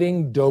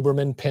Fighting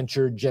Doberman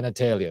Pinscher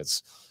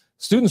Genitalias.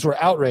 Students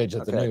were outraged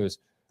at the news.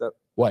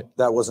 What?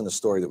 That wasn't a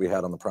story that we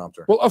had on the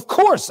prompter. Well, of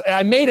course,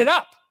 I made it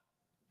up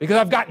because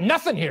I've got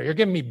nothing here. You're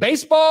giving me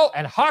baseball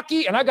and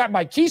hockey, and I got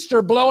my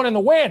keister blowing in the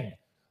wind.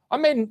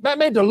 I'm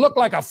made to look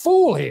like a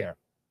fool here.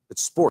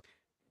 It's sport.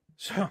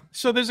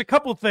 So there's a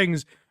couple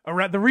things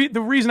around the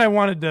reason I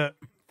wanted to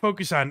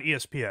focus on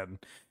ESPN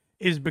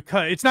is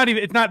because it's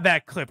not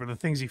that clip or the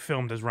things he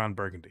filmed as Ron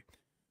Burgundy,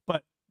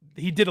 but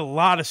he did a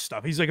lot of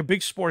stuff. He's like a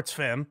big sports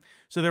fan,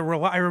 so there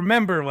were I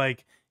remember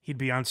like he'd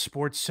be on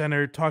Sports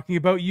Center talking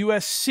about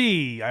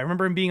USC. I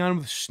remember him being on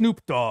with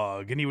Snoop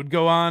Dogg, and he would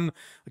go on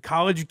the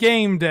College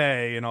Game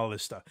Day and all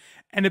this stuff.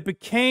 And it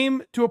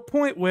became to a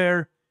point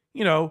where,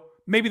 you know,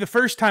 maybe the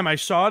first time I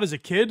saw it as a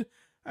kid,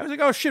 I was like,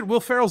 oh shit, Will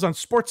Ferrell's on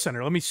Sports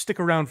Center. Let me stick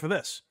around for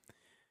this.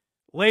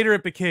 Later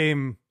it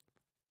became,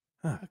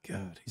 oh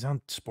God, he's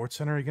on Sports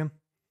Center again?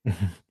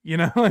 You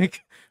know,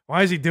 like,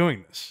 why is he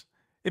doing this?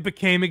 It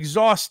became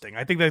exhausting.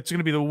 I think that's going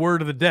to be the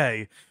word of the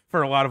day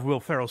for a lot of Will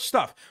Ferrell's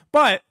stuff.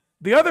 But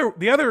the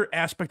other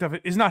aspect of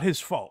it is not his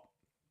fault.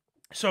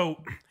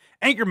 So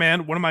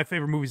Anchorman, one of my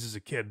favorite movies as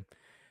a kid,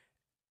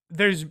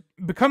 there's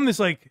become this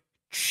like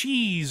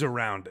cheese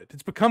around it.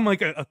 It's become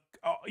like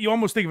you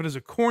almost think of it as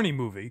a corny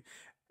movie,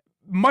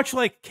 much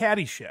like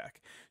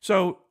Caddyshack.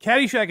 So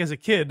Caddyshack as a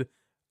kid,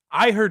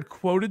 I heard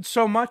quoted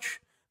so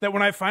much that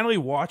when I finally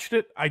watched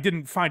it, I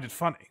didn't find it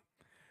funny.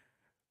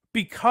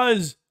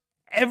 Because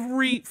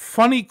every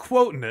funny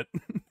quote in it,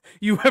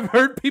 you have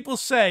heard people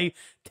say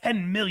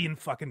 10 million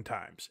fucking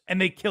times, and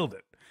they killed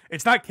it.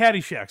 It's not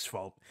Caddyshack's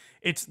fault.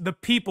 It's the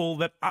people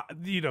that,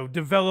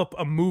 develop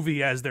a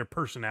movie as their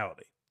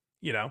personality,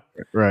 you know?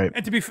 Right.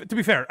 And to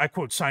be fair, I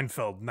quote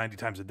Seinfeld 90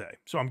 times a day,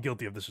 so I'm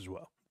guilty of this as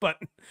well. But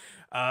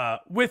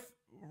with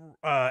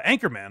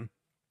Anchorman,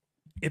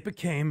 it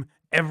became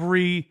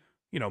every,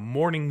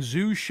 morning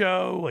zoo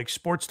show, like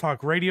sports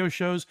talk radio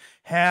shows,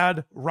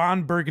 had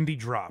Ron Burgundy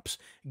drops.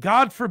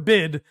 God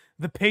forbid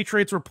the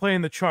Patriots were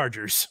playing the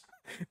Chargers,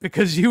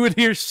 because you would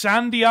hear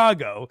San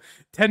Diego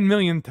 10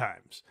 million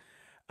times.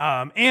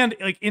 And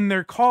like in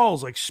their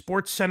calls, like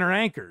Sports Center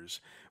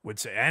anchors would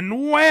say, and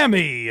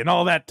whammy, and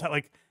all that.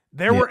 Like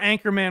there were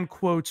Anchorman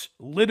quotes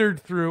littered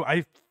through.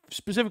 I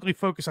specifically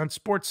focus on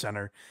Sports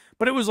Center,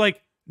 but it was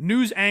like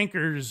news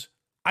anchors,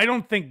 I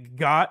don't think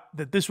got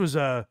that this was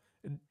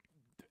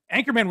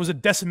Anchorman was a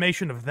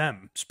decimation of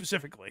them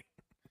specifically.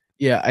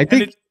 Yeah, I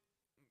think.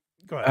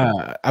 Go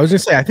ahead. I was gonna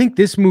say, I think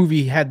this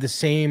movie had the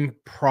same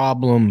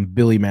problem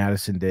Billy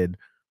Madison did,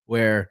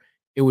 where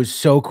it was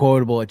so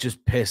quotable, it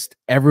just pissed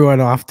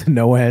everyone off to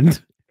no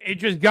end. It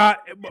just got,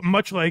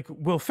 much like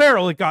Will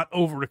Ferrell, it got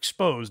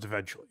overexposed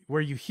eventually,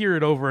 where you hear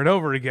it over and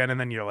over again, and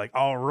then you're like,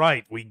 all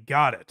right, we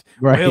got it.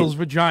 Right. Whale's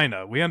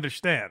vagina, we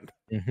understand.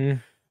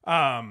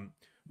 Mm-hmm.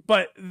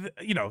 But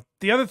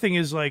the other thing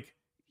is like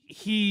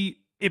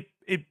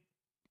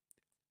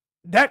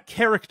that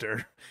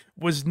character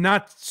was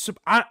not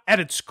at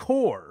its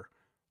core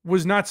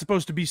was not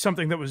supposed to be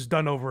something that was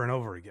done over and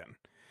over again.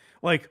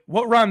 Like,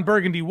 what Ron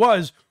Burgundy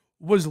was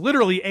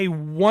literally a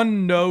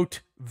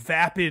one-note,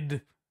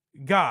 vapid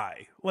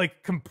guy.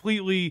 Like,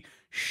 completely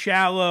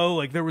shallow,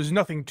 like there was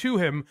nothing to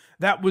him.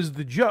 That was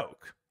the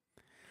joke.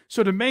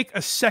 So to make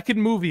a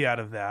second movie out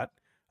of that,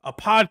 a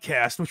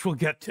podcast, which we'll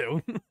get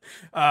to,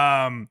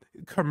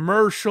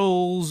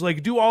 commercials,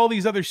 like do all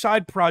these other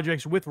side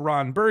projects with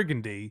Ron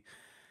Burgundy,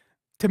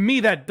 to me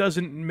that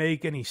doesn't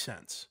make any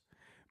sense.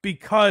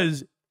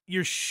 Because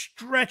you're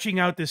stretching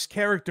out this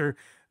character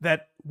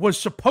that was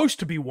supposed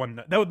to be one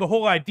note. The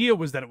whole idea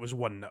was that it was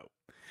one note.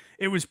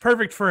 It was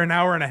perfect for an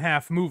hour and a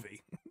half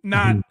movie,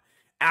 not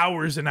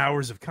hours and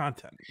hours of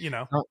content, you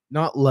know?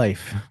 Not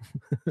life.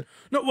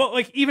 No, well,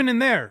 like even in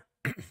there,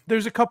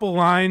 there's a couple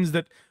lines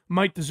that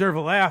might deserve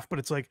a laugh, but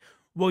it's like,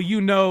 well,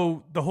 you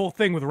know, the whole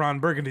thing with Ron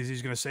Burgundy is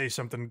he's going to say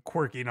something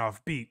quirky and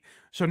offbeat.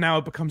 So now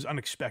it becomes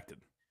unexpected.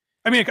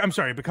 I mean, I'm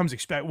sorry, it becomes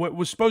expected. What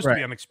was supposed to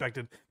be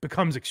unexpected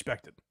becomes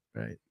expected.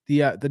 Right.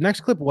 The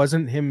next clip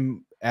wasn't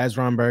him as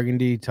Ron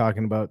Burgundy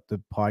talking about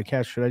the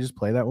podcast. Should I just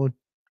play that one?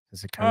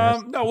 Is it kind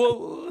of no,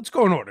 well, let's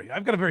go in order.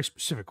 I've got a very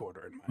specific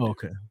order in mind.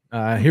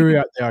 Okay. Here we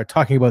are. They are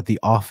talking about The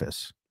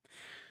Office.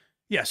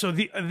 Yeah, so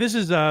this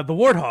is the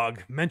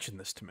Warthog mentioned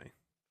this to me.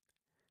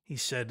 He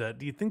said,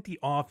 do you think The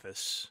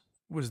Office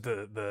was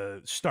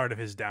the start of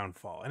his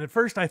downfall? And at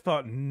first I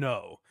thought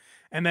no.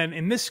 And then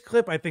in this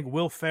clip, I think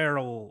Will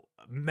Ferrell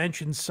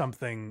mentioned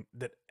something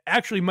that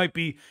actually might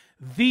be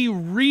the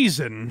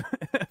reason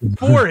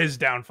for his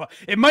downfall.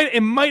 It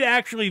might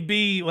actually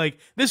be like,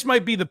 this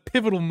might be the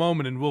pivotal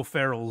moment in Will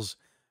Ferrell's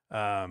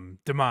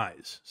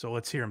demise. So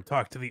let's hear him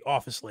talk to the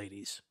Office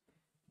ladies.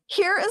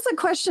 Here is a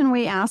question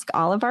we ask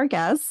all of our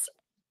guests.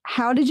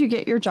 How did you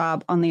get your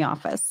job on The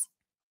Office?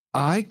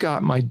 I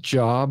got my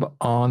job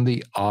on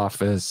The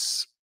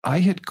Office. I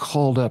had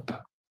called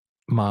up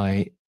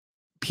my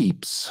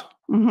peeps.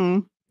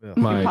 My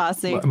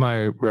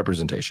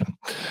representation.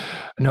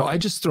 No, I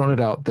just thrown it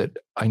out that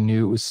I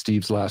knew it was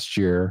Steve's last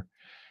year.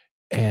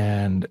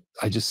 And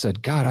I just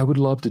said, God, I would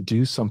love to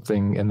do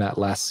something in that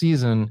last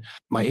season.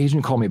 My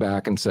agent called me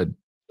back and said,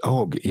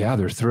 oh, yeah,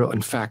 they're thrilled.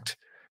 In fact,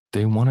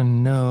 they want to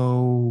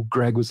know,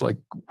 Greg was like,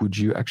 would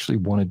you actually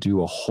want to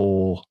do a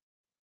whole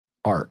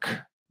arc?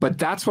 But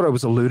that's what I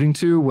was alluding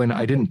to when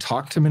I didn't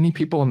talk to many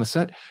people on the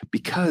set,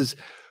 because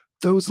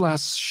those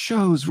last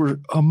shows were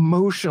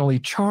emotionally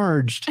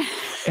charged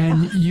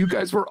and you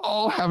guys were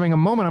all having a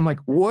moment. I'm like,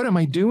 what am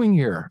I doing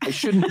here? I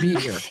shouldn't be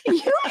here.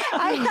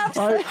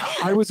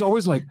 I was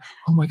always like,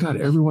 oh my God,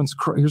 everyone's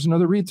here's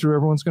another read through.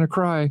 Everyone's going to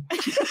cry.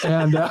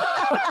 And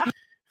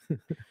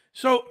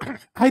so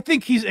I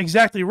think he's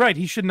exactly right.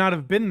 He should not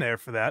have been there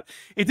for that.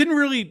 It didn't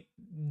really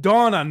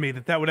dawn on me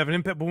that that would have an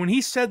impact. But when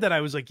he said that,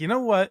 I was like, you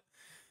know what?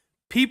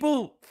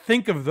 People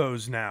think of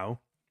those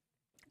now.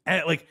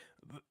 And like,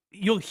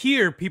 you'll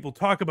hear people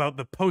talk about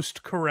the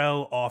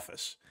post-Ferrell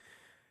Office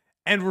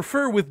and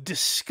refer with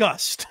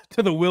disgust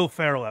to the Will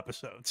Ferrell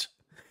episodes.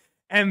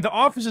 And The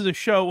Office is a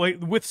show, like,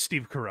 with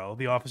Steve Carell,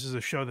 The Office is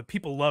a show that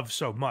people love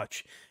so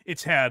much.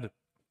 It's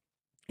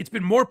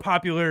been more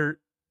popular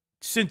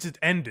since it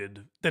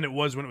ended than it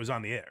was when it was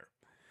on the air.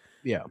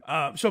 Yeah.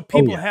 So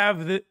people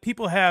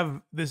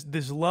have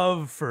this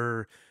love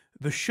for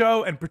the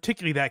show, and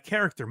particularly that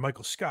character,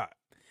 Michael Scott.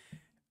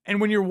 And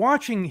when you're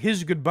watching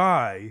his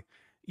goodbye,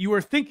 you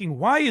are thinking,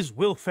 why is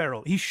Will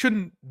Ferrell? He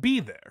shouldn't be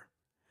there.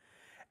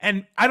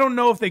 And I don't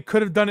know if they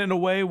could have done it in a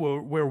way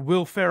where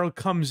Will Ferrell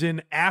comes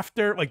in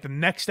after, like the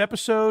next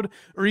episode,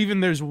 or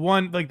even there's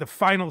one, like the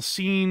final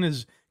scene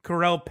is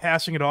Carell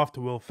passing it off to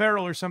Will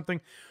Ferrell or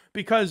something.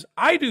 Because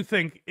I do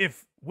think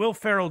if Will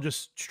Ferrell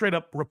just straight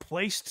up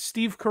replaced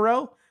Steve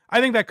Carell, I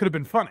think that could have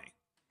been funny.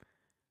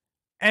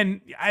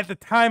 And at the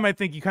time, I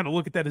think you kind of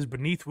look at that as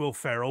beneath Will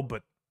Ferrell,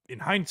 but in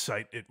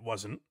hindsight, it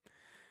wasn't.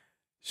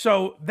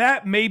 So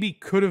that maybe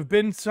could have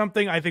been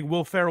something. I think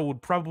Will Ferrell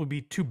would probably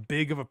be too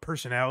big of a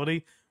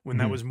personality when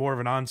that was more of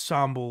an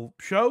ensemble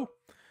show.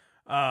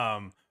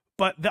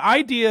 But the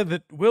idea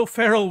that Will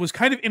Ferrell was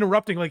kind of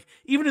interrupting, like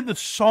even in the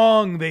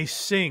song they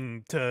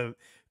sing to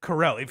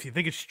Carell, if you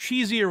think it's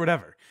cheesy or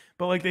whatever,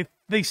 but like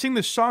they sing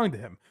this song to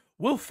him.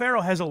 Will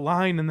Ferrell has a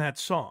line in that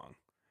song.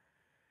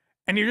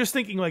 And you're just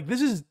thinking like,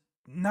 this is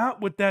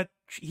not what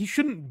he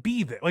shouldn't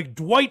be there. Like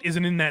Dwight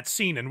isn't in that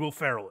scene and Will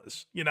Ferrell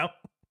is, you know?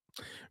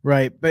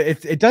 Right, but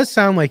it does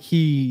sound like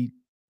he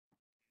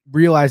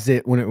realized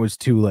it when it was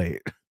too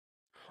late.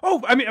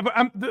 Oh, I mean,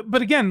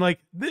 but again, like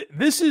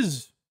this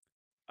is,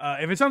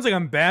 if it sounds like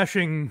I'm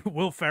bashing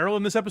Will Ferrell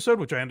in this episode,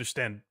 which I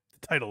understand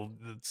the title,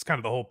 that's kind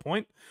of the whole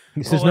point.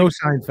 This is no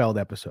Seinfeld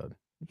episode.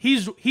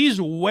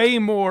 He's way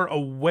more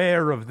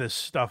aware of this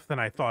stuff than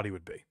I thought he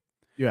would be.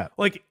 Yeah,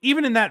 like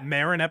even in that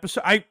Marin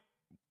episode, I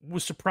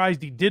was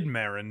surprised he did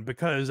Marin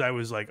because I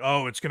was like,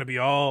 oh, it's gonna be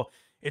all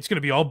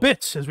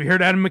bits, as we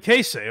heard Adam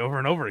McKay say over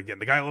and over again.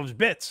 The guy loves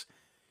bits.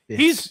 Yes.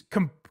 He's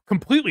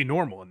completely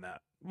normal in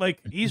that.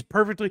 Like, he's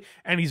perfectly,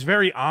 and he's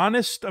very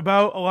honest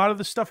about a lot of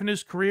the stuff in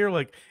his career.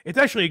 Like, it's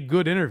actually a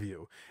good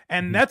interview.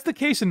 And that's the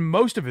case in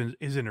most of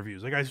his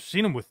interviews. Like, I've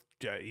seen him with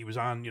he was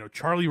on,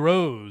 Charlie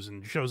Rose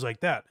and shows like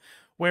that,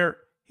 where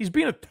he's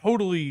being a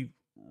totally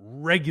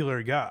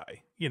regular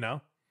guy, Yeah.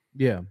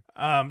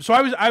 So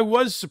I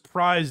was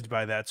surprised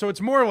by that. So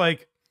it's more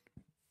like,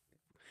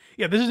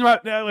 yeah, this is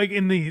about like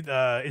in the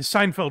is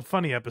Seinfeld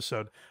funny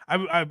episode.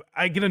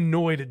 I get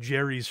annoyed at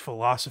Jerry's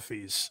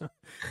philosophies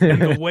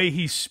and the way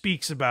he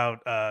speaks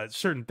about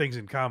certain things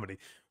in comedy.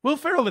 Will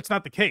Ferrell, that's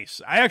not the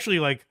case. I actually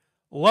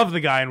love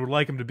the guy and would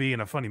like him to be in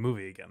a funny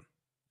movie again.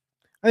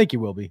 I think he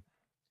will be.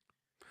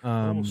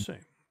 We'll see.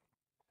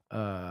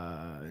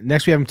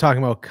 Next we have him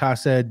talking about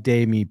Casa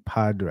de Mi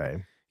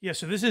Padre. Yeah,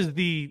 so this is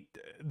the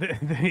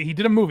he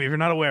did a movie. If you're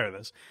not aware of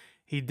this,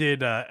 he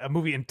did a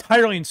movie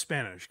entirely in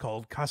Spanish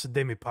called Casa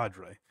de Mi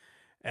Padre,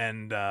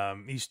 and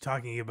he's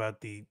talking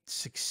about the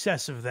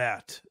success of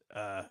that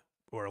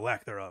or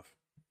lack thereof.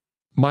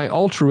 My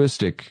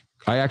altruistic,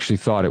 I actually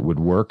thought it would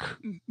work.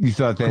 You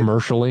thought that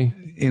commercially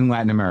in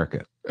Latin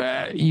America,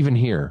 even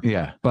here,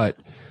 yeah, but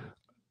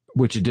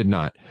which it did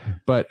not.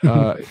 But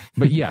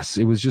but yes,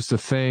 it was just a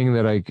thing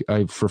that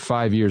I for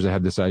 5 years I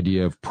had this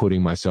idea of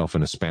putting myself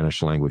in a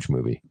Spanish language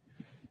movie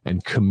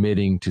and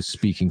committing to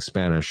speaking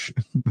Spanish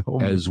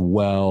as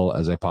well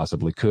as I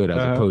possibly could,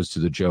 as opposed to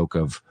the joke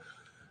of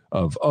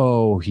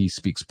oh, he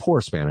speaks poor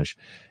Spanish,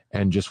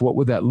 and just what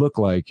would that look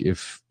like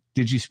if.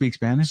 Did you speak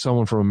Spanish?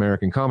 Someone from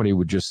American comedy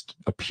would just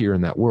appear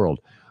in that world.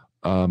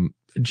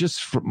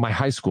 Just from my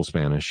high school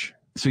Spanish.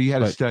 So you had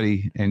to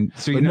study, and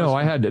so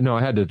I had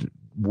to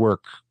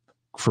work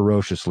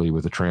ferociously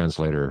with a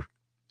translator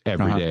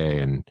every day.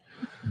 And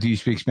do you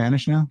speak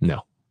Spanish now?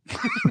 No.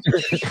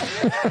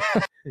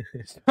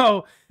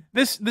 So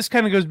this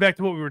kind of goes back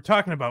to what we were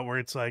talking about, where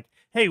it's like,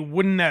 hey,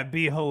 wouldn't that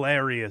be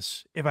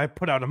hilarious if I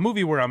put out a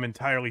movie where I'm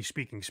entirely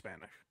speaking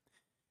Spanish?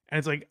 And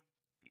it's like,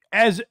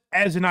 as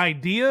an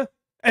idea.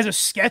 As a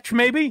sketch,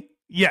 maybe?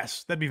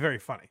 Yes, that'd be very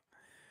funny.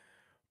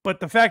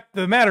 But the fact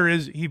of the matter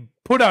is, he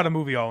put out a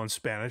movie all in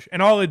Spanish,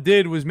 and all it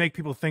did was make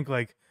people think,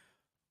 like,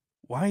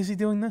 why is he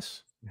doing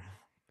this?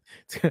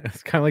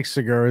 It's kind of like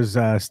Segura's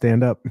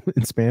stand-up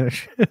in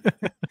Spanish.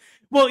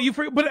 Well,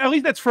 but at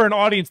least that's for an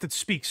audience that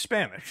speaks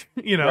Spanish,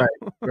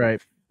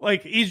 Right.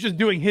 Like, he's just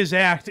doing his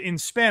act in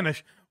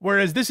Spanish,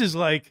 whereas this is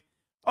like,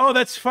 oh,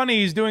 that's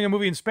funny, he's doing a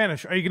movie in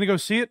Spanish. Are you going to go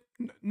see it?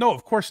 No,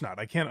 of course not.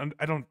 I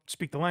don't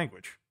speak the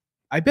language.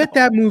 I bet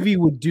that movie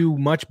would do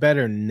much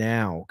better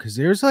now, because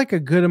there's like a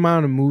good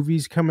amount of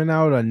movies coming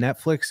out on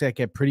Netflix that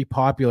get pretty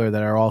popular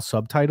that are all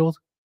subtitled.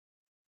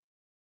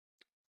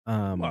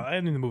 Well,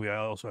 and in the movie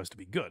also has to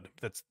be good.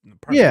 That's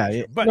part yeah, of the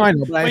issue. But, no, I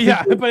know,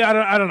 but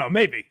I don't know,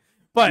 maybe.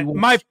 But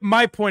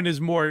my point is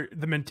more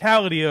the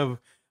mentality of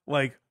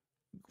like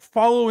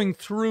following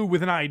through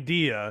with an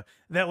idea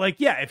that, like,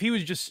 yeah, if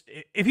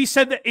he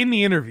said that in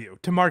the interview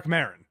to Mark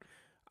Maron,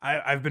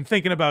 I've been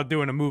thinking about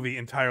doing a movie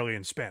entirely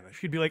in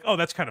Spanish. He'd be like, oh,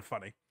 that's kind of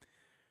funny.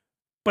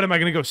 But am I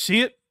going to go see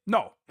it?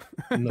 No.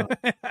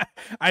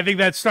 I think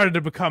that started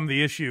to become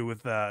the issue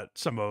with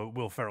some of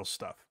Will Ferrell's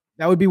stuff.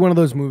 That would be one of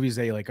those movies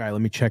that you're like, all right,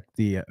 let me check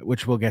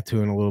which we'll get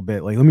to in a little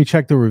bit. Like, let me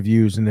check the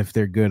reviews, and if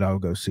they're good, I'll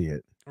go see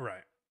it.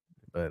 Right.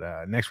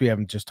 But next we have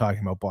him just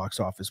talking about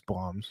box office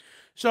bombs.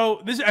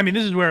 So this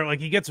is where like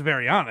he gets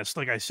very honest,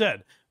 like I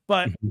said.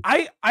 But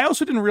I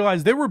also didn't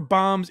realize there were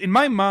bombs. In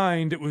my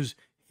mind, it was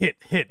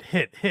hit,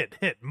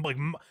 like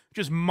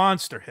just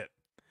monster hit.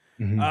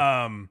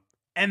 And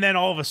then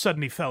all of a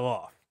sudden he fell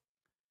off.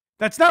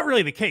 That's not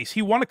really the case.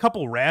 He won a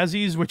couple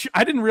Razzies, which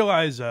I didn't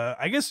realize.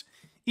 I guess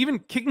even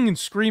Kicking and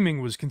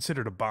Screaming was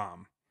considered a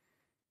bomb.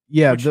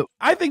 Yeah,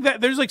 I think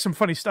that there's like some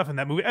funny stuff in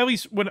that movie. At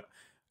least when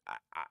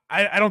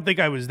I don't think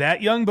I was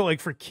that young, but like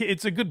for kids,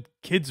 it's a good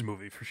kids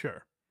movie for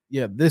sure.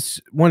 Yeah,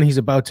 this one he's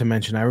about to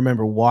mention, I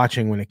remember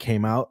watching when it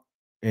came out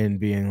and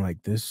being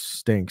like, this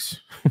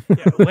stinks.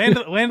 Yeah, Land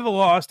of the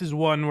Lost is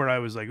one where I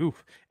was like,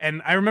 oof.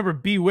 And I remember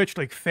Bewitched,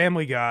 like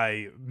Family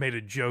Guy made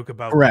a joke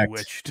about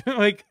Bewitched.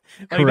 like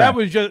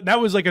that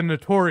was like a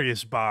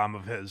notorious bomb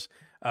of his.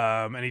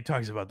 And he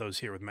talks about those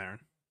here with Maron.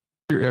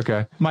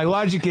 Okay. My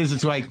logic is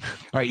it's like,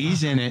 all right,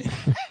 he's in it.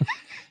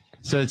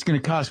 So it's going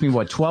to cost me,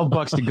 what,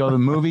 $12 to go to the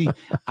movie?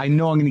 I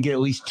know I'm going to get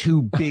at least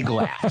 2 big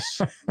laughs,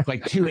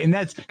 like 2. And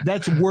that's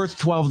worth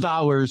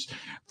 $12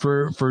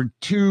 for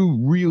 2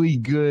 really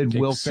good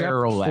Will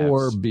Ferrell laughs.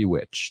 For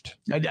Bewitched.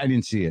 I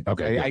didn't see it.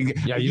 Okay.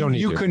 Yeah, you don't need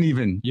to. You couldn't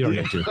even. You don't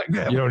need to.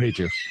 You don't need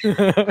to.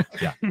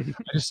 Yeah. I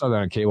just saw that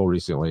on cable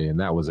recently, and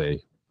that was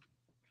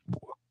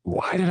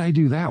why did I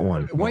do that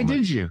one? Why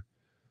did you?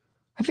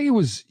 I think it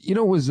was, it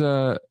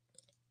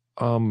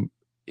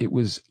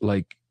was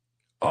like,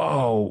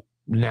 oh,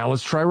 now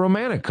let's try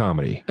romantic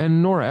comedy.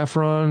 And Nora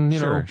Ephron,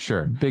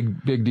 sure.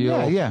 Big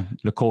deal. Yeah.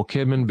 Nicole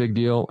Kidman, big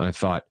deal. And I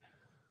thought,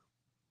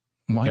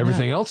 why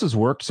everything else has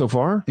worked so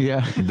far.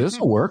 Yeah. This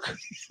will work.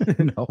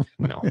 No.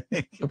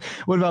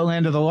 What about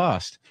Land of the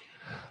Lost?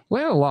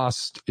 Land of the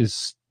Lost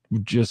is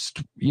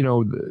just,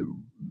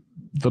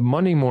 the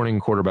Monday morning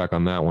quarterback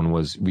on that one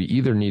was we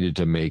either needed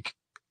to make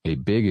a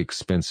big,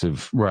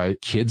 expensive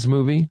kids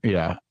movie.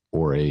 Yeah.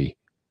 Or a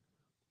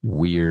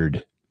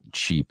weird,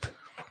 cheap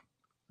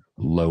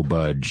low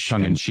budge,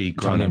 tongue in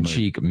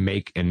cheek,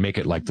 make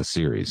it like the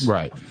series,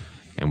 right?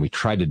 And we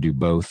tried to do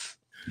both.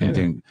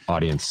 And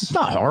audience, it's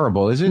not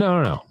horrible, is it?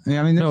 No.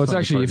 Yeah, I mean, no. It's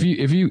actually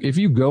if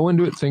you go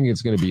into it thinking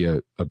it's going to be a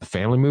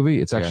family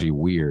movie, it's actually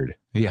weird.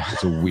 Yeah,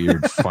 it's a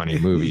weird, funny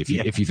movie.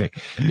 If you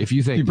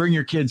think you bring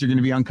your kids, you're going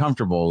to be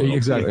uncomfortable.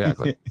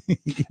 Exactly.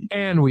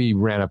 And we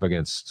ran up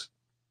against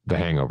The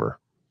Hangover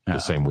the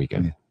same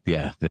weekend.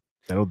 Yeah,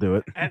 that'll do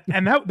it.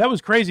 And that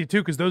was crazy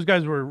too, because those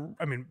guys were,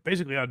 I mean,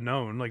 basically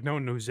unknown. Like no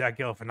one knew who Zach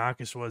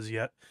Galifianakis was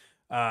yet.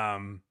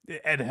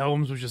 Ed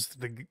Helms was just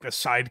the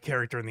side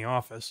character in The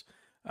Office.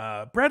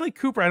 Bradley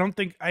Cooper, I don't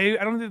think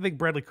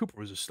Bradley Cooper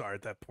was a star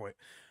at that point.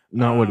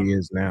 Not what he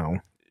is now.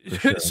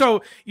 Sure.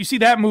 So you see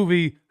that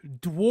movie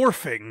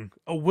dwarfing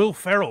a Will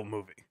Ferrell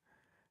movie,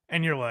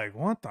 and you're like,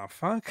 what the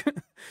fuck?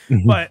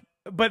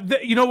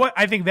 but you know what?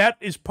 I think that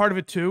is part of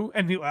it too,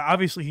 and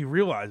obviously he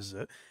realizes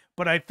it.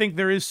 But I think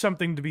there is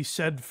something to be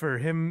said for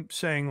him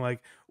saying,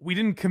 like, we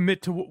didn't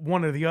commit to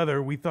one or the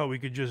other. We thought we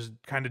could just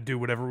kind of do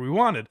whatever we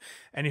wanted.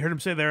 And you heard him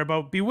say there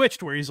about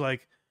Bewitched, where he's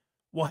like,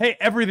 well, hey,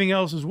 everything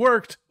else has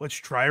worked. Let's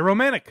try a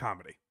romantic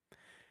comedy.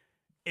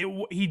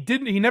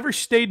 He never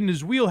stayed in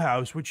his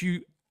wheelhouse, which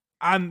you,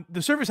 on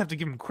the surface, have to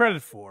give him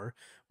credit for.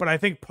 But I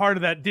think part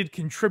of that did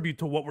contribute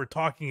to what we're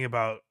talking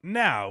about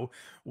now,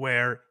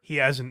 where he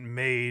hasn't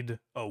made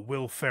a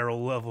Will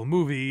Ferrell level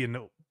movie in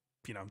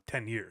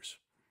 10 years.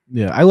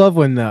 Yeah, I love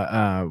when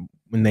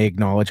they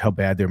acknowledge how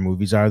bad their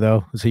movies are,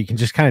 though. So you can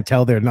just kind of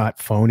tell they're not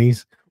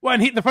phonies. Well,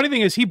 and the funny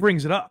thing is, he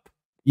brings it up.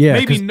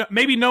 Yeah,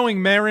 maybe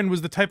knowing Marin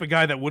was the type of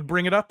guy that would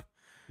bring it up.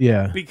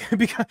 Yeah,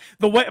 because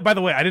by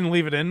the way, I didn't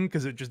leave it in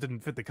because it just didn't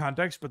fit the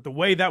context. But the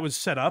way that was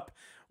set up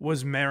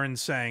was Marin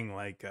saying,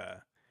 like,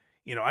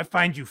 I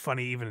find you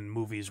funny even in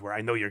movies where I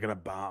know you're gonna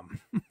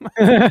bomb.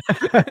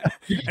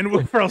 And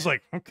Will Ferrell's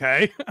like,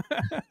 okay.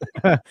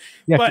 Yeah,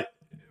 but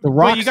The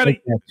Rock's you gotta,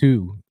 like that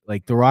too.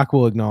 Like The Rock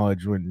will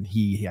acknowledge when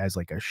he has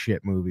like a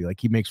shit movie.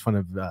 Like he makes fun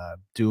of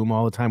Doom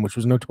all the time, which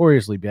was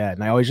notoriously bad.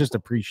 And I always just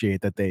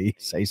appreciate that they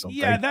say something.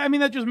 Yeah,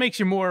 that just makes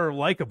you more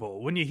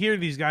likable. When you hear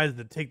these guys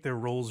that take their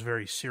roles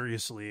very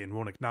seriously and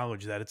won't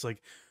acknowledge that, it's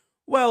like,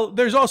 well,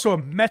 there's also a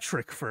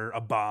metric for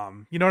a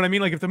bomb. You know what I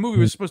mean? Like if the movie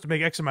was supposed to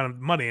make X amount of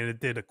money and it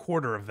did a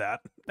quarter of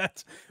that,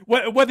 that's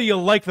whether you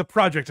like the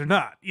project or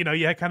not. You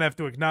kind of have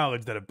to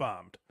acknowledge that it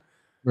bombed.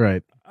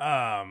 Right.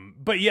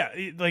 But yeah,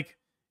 like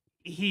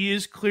he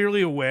is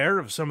clearly aware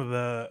of some of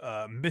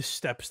the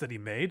missteps that he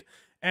made.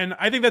 And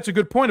I think that's a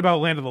good point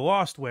about Land of the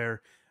Lost,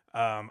 where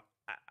I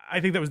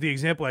think that was the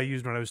example I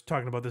used when I was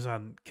talking about this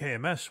on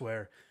KMS,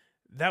 where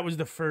that was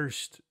the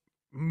first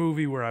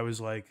movie where I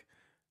was like,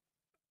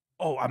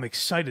 oh, I'm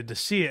excited to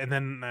see it. And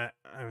then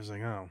I was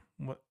like, oh,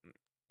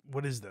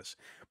 what is this?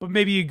 But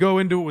maybe you go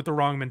into it with the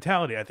wrong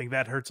mentality. I think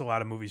that hurts a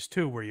lot of movies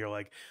too, where you're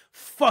like,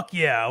 fuck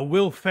yeah, a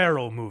Will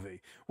Ferrell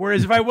movie.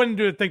 Whereas if I went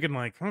into it thinking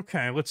like,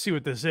 okay, let's see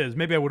what this is,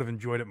 maybe I would have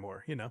enjoyed it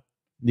more,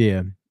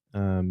 Yeah.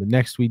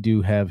 Next we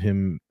do have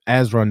him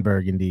as Ron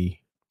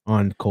Burgundy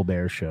on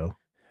Colbert's show.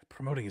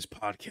 Promoting his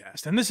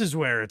podcast. And this is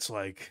where it's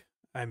like,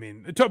 I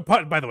mean,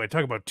 by the way,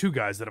 talk about two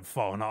guys that have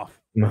fallen off.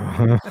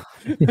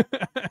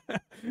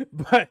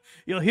 But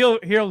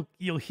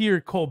you'll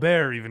hear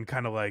Colbert even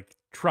kind of like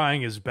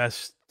trying his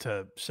best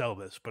to sell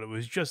this, but it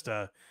was just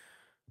I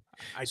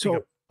think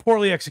a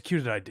poorly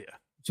executed idea.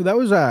 So that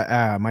was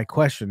my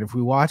question. If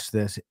we watch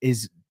this,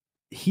 is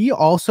he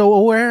also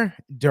aware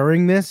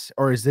during this,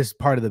 or is this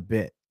part of the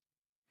bit?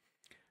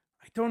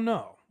 I don't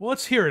know. Well,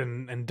 let's hear it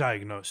and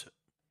diagnose it.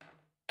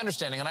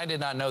 Understanding, and I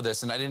did not know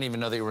this, and I didn't even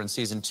know that you were in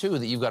season 2,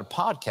 that you've got a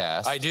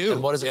podcast. I do.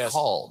 And what is it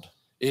called?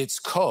 It's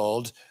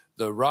called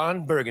the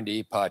Ron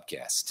Burgundy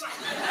Podcast.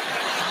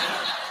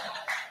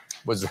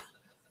 Was there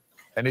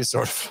any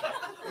sort of...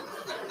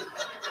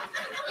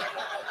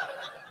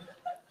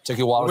 Took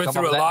you a while to We're come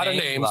through up a with lot that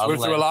of name. names. We're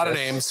through a lot of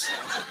names.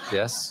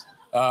 Yes.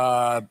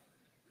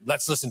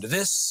 Let's listen to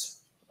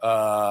this.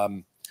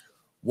 1,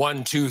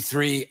 2,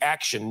 3,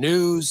 action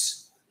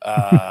news.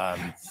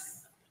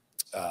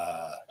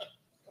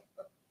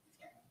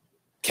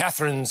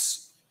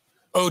 Catherine's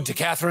Ode to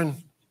Catherine.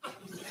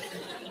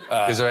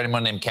 Is there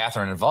anyone named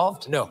Catherine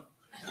involved? No.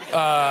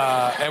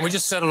 And we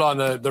just settled on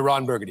the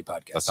Ron Burgundy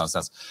Podcast. That sounds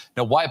sense.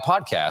 Now, why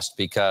podcast?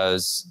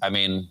 Because, I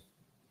mean,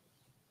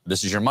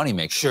 this is your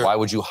moneymaker. Sure. Why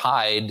would you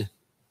hide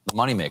the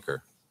moneymaker?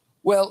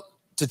 Well,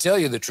 to tell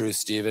you the truth,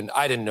 Stephen,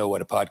 I didn't know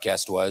what a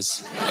podcast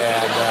was.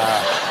 And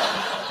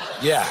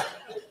yeah,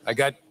 I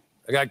got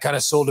kind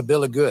of sold a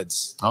bill of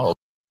goods. Oh.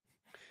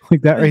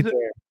 Like that right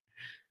there.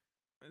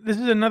 This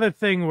is another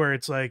thing where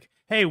it's like,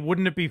 hey,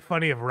 wouldn't it be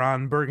funny if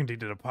Ron Burgundy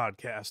did a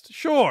podcast?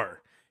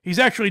 Sure. He's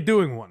actually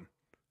doing one.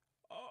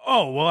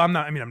 Oh, well, I'm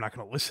not going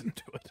to listen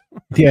to it.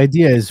 The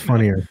idea is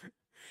funnier.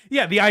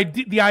 Yeah, the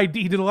idea,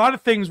 he did a lot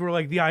of things where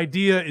like the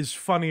idea is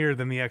funnier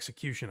than the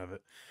execution of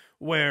it.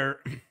 Where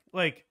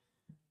like,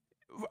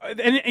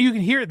 and you can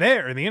hear it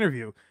there in the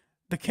interview,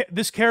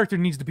 this character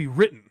needs to be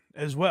written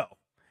as well.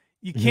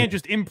 You can't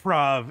just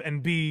improv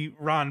and be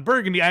Ron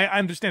Burgundy. I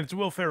understand it's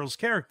Will Ferrell's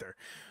character,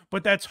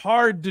 but that's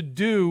hard to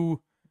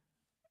do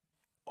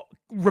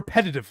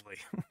repetitively,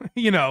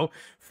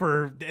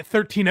 for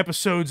 13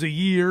 episodes a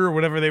year or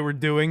whatever they were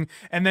doing.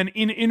 And then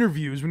in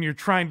interviews, when you're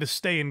trying to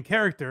stay in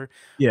character,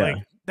 like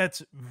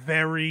that's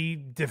very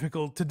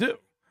difficult to do.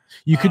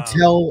 You could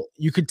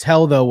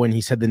tell though, when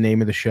he said the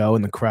name of the show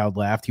and the crowd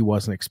laughed, he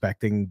wasn't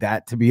expecting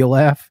that to be a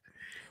laugh.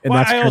 And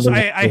well, that's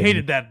I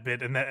hated that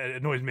bit, and that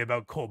annoys me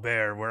about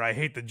Colbert, where I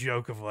hate the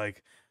joke of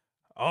like,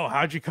 oh,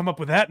 how'd you come up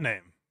with that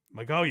name?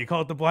 Like, oh, you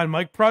call it the Blind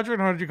Mike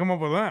Project? How did you come up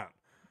with that?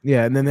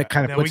 Yeah, and then that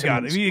kind of we puts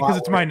got it because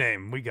it's my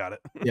name. We got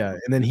it. Yeah,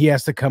 and then he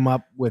has to come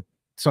up with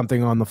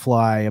something on the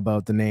fly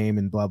about the name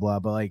and blah blah.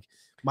 But like,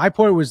 my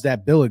point was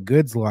that Bill of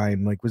Goods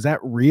line. Like, was that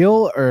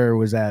real or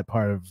was that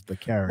part of the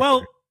character?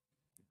 Well,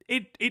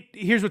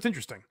 here's what's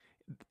interesting.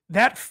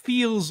 That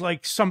feels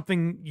like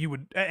something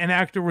an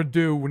actor would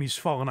do when he's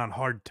fallen on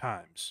hard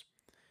times.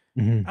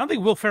 I don't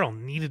think Will Ferrell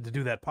needed to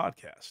do that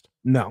podcast.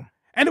 No.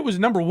 And it was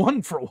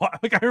 #1 for a while.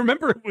 Like, I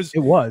remember it was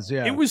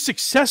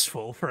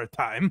successful for a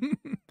time.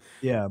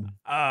 Yeah.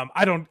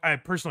 I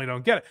personally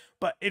don't get it,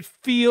 but it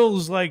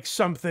feels like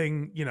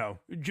something,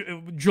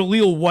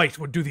 Jaleel White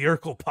would do the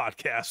Urkel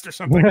podcast or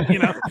something,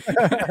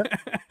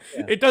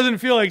 It doesn't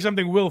feel like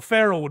something Will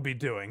Ferrell would be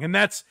doing. And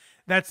that's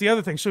the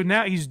other thing. So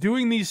now he's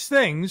doing these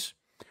things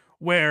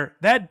where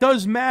that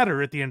does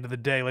matter at the end of the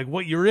day, like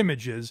what your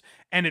image is.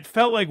 And it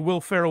felt like Will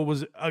Ferrell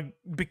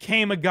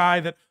became a guy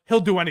that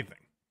he'll do anything.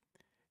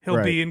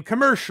 He'll be in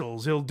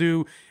commercials. He'll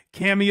do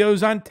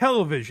cameos on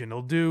television.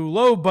 He'll do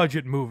low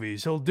budget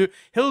movies. He'll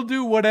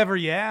do whatever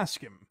you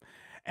ask him.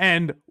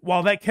 And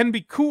while that can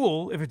be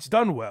cool if it's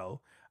done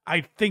well,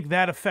 I think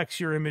that affects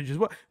your image as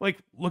well. Like,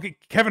 look at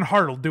Kevin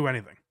Hart will do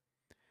anything.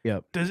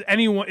 Yep.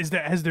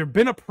 Has there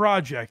been a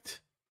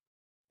project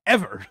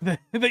ever that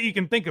you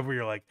can think of where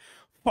you're like,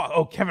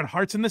 oh, Kevin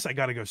Hart's in this? I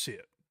got to go see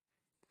it.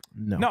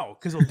 No,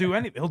 because he'll do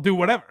anything. He'll do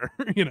whatever,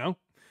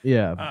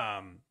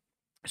 Yeah.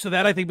 So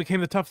that, I think,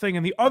 became the tough thing.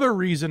 And the other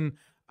reason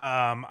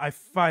I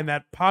find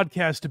that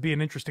podcast to be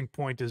an interesting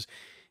point is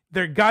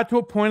there got to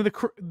a point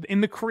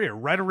in the career,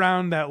 right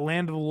around that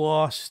Land of the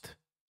Lost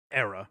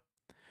era,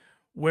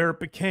 where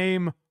it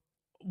became,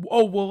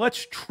 oh, well,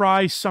 let's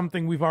try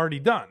something we've already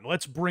done.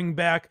 Let's bring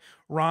back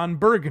Ron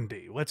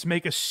Burgundy. Let's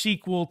make a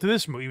sequel to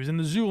this movie. He was in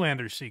the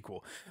Zoolander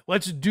sequel.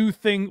 Let's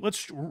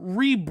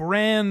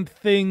rebrand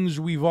things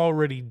we've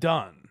already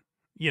done,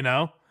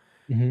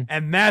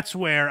 And that's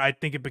where I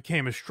think it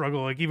became a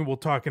struggle. Like, even we'll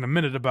talk in a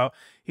minute about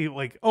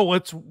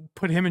let's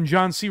put him and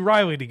John C.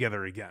 Reilly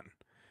together again.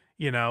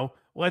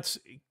 Let's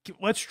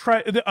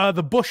try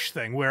the Bush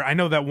thing, where I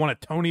know that won a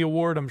Tony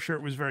Award. I'm sure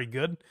it was very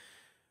good.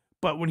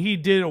 But when he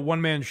did a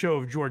one-man show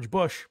of George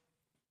Bush,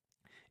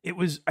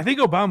 I think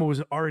Obama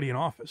was already in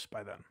office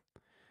by then.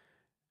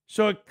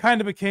 So it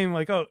kind of became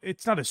like, oh,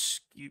 it's not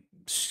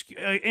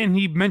and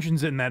he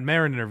mentions it in that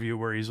Maron interview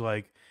where he's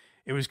like,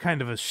 it was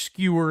kind of a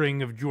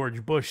skewering of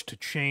George Bush to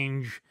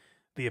change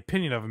the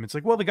opinion of him. It's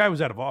like, well, the guy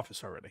was out of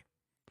office already.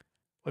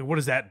 Like, what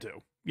does that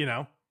do?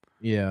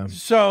 Yeah.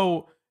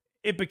 So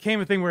it became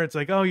a thing where it's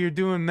like, oh, you're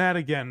doing that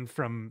again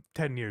from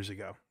 10 years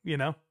ago,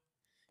 Yeah,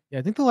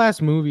 I think the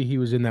last movie he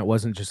was in that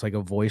wasn't just like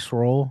a voice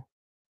role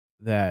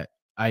that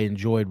I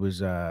enjoyed was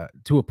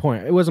to a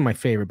point. It wasn't my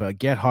favorite, but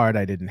Get Hard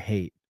I didn't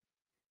hate.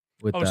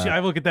 See, I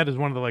look at that as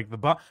one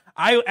of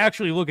I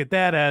actually look at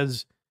that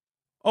as,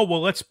 oh, well,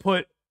 let's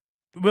put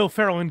Will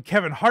Ferrell and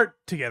Kevin Hart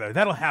together.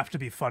 That'll have to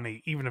be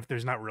funny, even if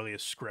there's not really a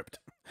script.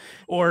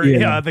 Or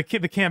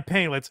the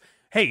campaign.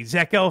 Hey,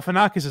 Zach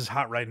Galifianakis is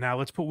hot right now.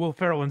 Let's put Will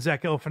Ferrell and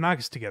Zach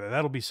Galifianakis together.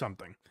 That'll be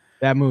something.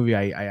 That movie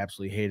I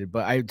absolutely hated,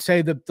 but I'd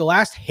say the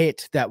last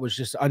hit that was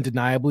just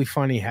undeniably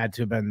funny had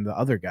to have been The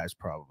Other Guys,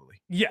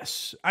 probably.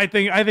 Yes, I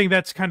think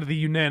that's kind of the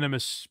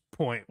unanimous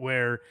point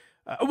where,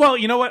 well,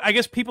 you know what? I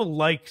guess people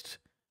liked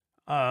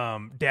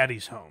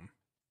Daddy's Home.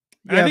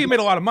 And I think it made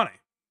a lot of money.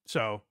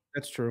 So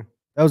that's true.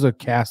 That was a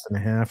cast and a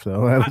half,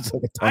 though. That was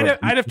like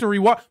I'd have to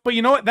rewatch. But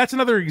you know what? That's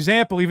another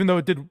example, even though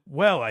it did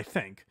well, I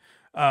think.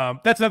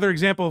 That's another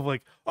example of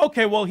like,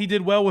 okay, well, he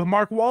did well with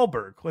Mark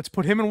Wahlberg. Let's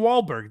put him and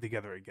Wahlberg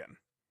together again.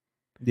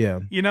 Yeah.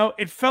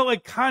 It felt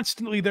like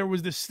constantly there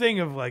was this thing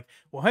of like,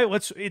 well, hey,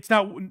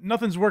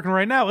 nothing's working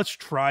right now. Let's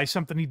try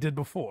something he did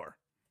before.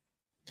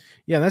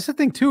 Yeah, that's the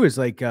thing too, is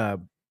like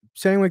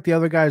saying like The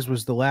Other Guys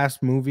was the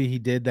last movie he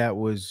did that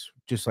was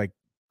just like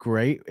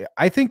great.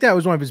 I think that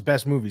was one of his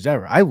best movies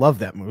ever. I love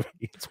that movie.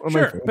 It's one of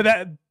my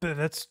favorites. But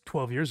that's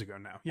 12 years ago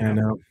now. I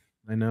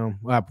know.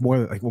 More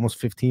like almost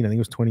 15. I think it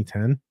was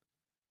 2010.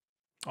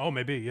 Oh,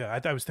 maybe. Yeah.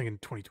 I was thinking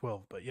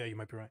 2012, but yeah, you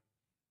might be right.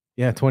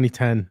 Yeah,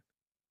 2010.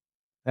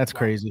 That's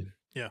crazy.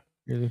 Yeah.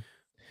 Really.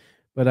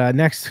 But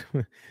next,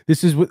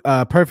 this is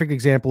a perfect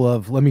example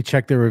of, let me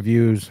check the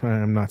reviews.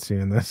 I'm not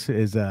seeing this,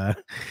 is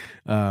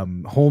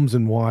Holmes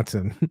and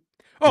Watson.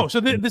 Oh, so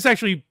this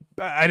actually,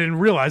 I didn't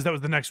realize that was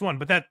the next one,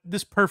 but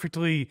this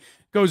perfectly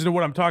goes into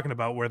what I'm talking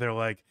about, where they're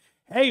like,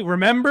 hey,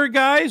 remember,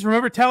 guys?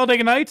 Remember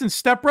Talladega Nights and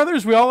Step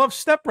Brothers? We all love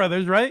Step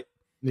Brothers, right?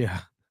 Yeah.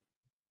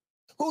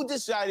 Who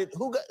decided?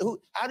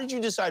 How did you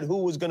decide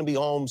who was going to be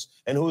Holmes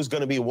and who was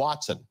going to be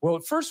Watson? Well,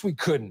 at first we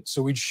couldn't,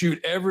 so we'd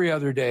shoot every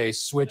other day,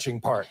 switching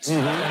parts. Mhm.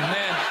 And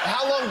then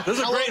how long? There's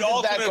a how great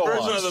long did that alternate go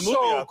version on? of the movie.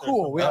 so out there.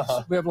 cool. We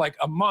have like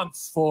a month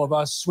full of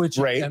us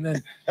switching, and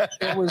then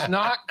it was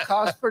not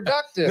cost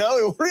productive.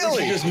 No,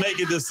 really. Just make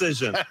a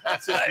decision.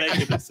 Let's just make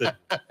a decision.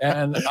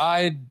 And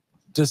I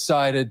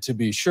decided to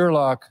be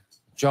Sherlock.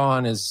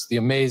 John is the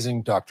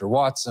amazing Dr.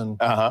 Watson.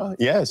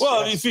 Yes.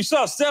 Well, if you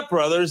saw Step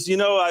Brothers, you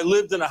know I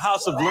lived in a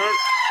house of learning.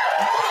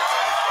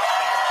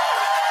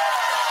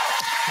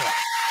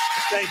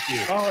 Thank you.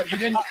 Oh, you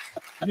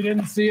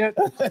didn't see it?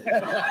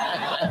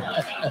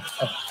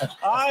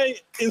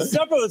 In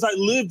Step Brothers, I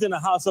lived in a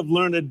house of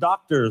learned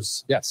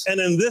doctors. Yes. And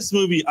in this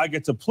movie, I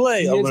get to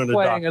play a learned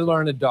doctor. A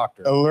learned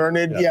doctor. A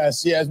learned,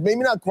 yes.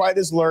 Maybe not quite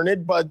as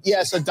learned, but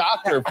yes, a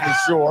doctor for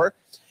sure.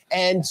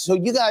 And so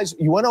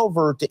you went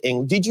over to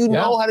England. Did you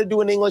know how to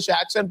do an English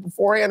accent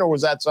beforehand, or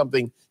was that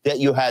something that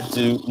you had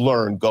to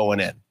learn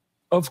going in?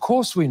 Of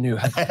course we knew.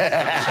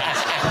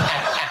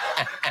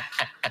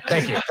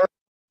 Thank you.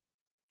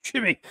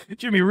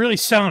 Jimmy really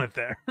selling it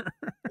there.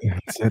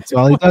 That's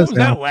all he does. What was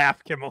now. that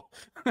laugh, Kimmel?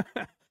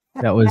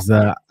 That was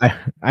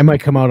I might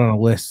come out on a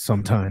list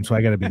sometime, so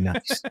I got to be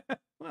nice.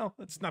 Well,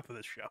 that's enough of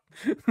this show.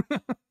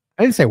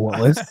 I didn't say what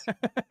list.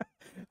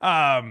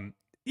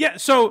 Yeah,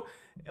 so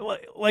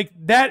like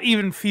that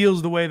even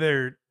feels the way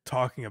they're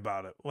talking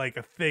about it, like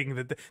a thing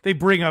that they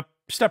bring up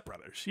Step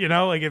Brothers, you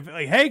know, like if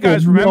like, hey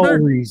guys, remember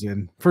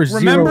reason.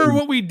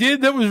 what we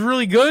did that was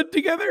really good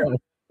together?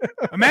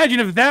 Imagine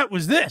if that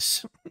was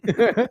this.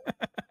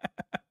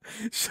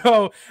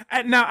 So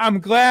now I'm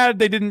glad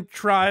they didn't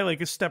try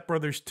like a Step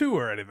Brothers 2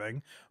 or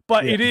anything,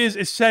 but it is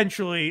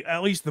essentially,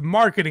 at least the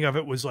marketing of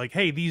it was like,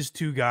 hey, these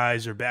two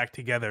guys are back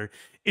together.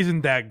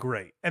 Isn't that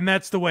great? And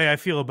that's the way I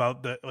feel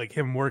about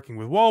him working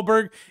with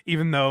Wahlberg,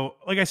 even though,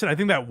 like I said, I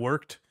think that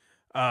worked.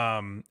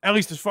 At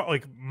least as far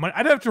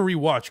I'd have to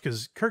rewatch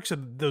because Kirk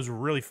said those were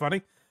really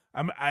funny.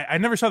 I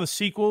never saw the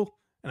sequel,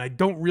 and I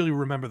don't really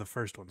remember the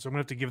first one, so I'm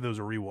gonna have to give those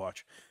a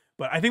rewatch.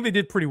 But I think they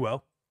did pretty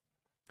well.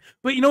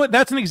 But you know what?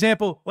 That's an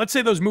example. Let's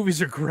say those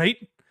movies are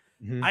great.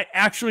 I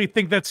actually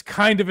think that's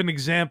kind of an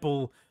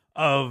example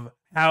of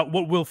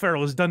what Will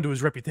Ferrell has done to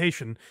his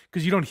reputation,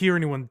 because you don't hear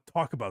anyone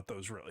talk about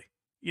those really.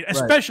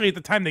 Especially at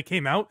the time they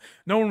came out,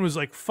 no one was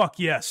like, "Fuck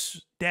yes,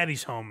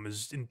 Daddy's Home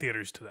is in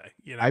theaters today."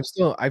 You know,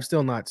 I've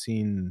still not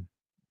seen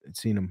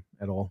them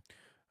at all.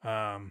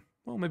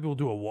 Well, maybe we'll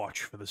do a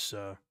watch for this.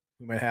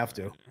 We might have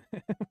to.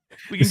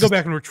 We can go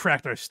back and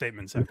retract our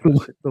statements after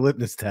this. The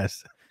litmus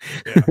test.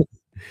 Yeah.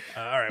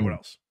 All right. What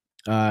else?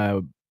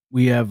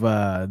 We have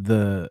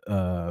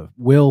the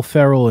Will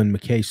Ferrell and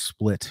McKay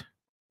split.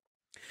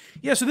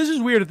 Yeah. So this is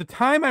weird. At the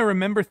time, I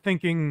remember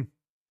thinking,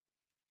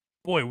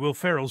 boy, Will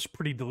Ferrell's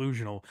pretty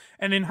delusional.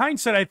 And in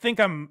hindsight, I think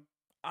I'm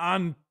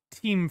on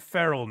Team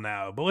Ferrell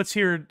now. But let's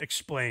hear it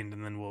explained,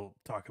 and then we'll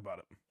talk about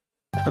it.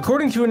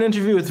 According to an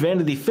interview with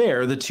Vanity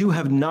Fair, the two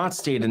have not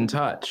stayed in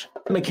touch.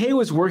 McKay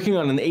was working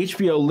on an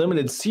HBO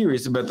limited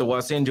series about the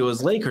Los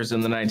Angeles Lakers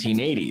in the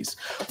 1980s.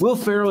 Will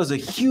Ferrell is a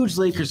huge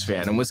Lakers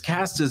fan and was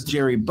cast as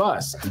Jerry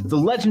Buss, the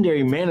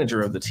legendary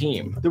manager of the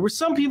team. There were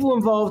some people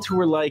involved who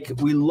were like,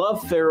 "We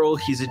love Ferrell,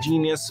 he's a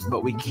genius,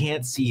 but we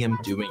can't see him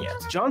doing it."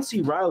 John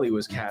C. Reilly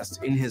was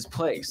cast in his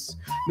place.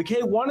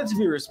 McKay wanted to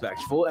be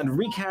respectful and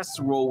recast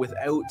the role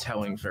without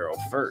telling Ferrell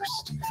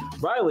first.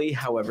 Reilly,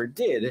 however,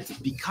 did,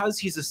 because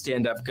he's a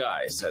stand-up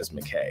guy, says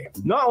McKay.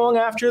 Not long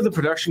after, the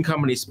production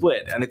company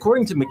split, and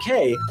according to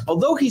McKay,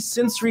 although he's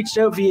since reached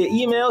out via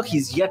email,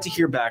 he's yet to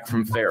hear back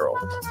from Ferrell.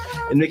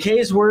 In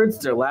McKay's words,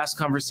 their last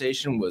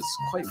conversation was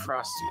quite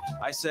frosty.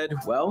 I said,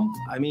 "Well,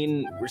 I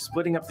mean, we're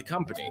splitting up the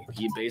company."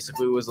 He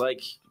basically was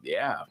like,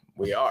 "Yeah,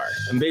 we are."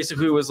 And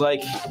basically was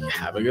like,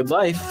 "Have a good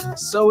life."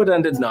 So it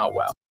ended not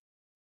well.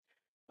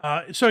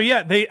 So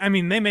yeah, they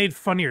made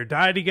Funny or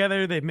Die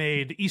together. They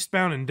made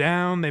Eastbound and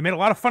Down. They made a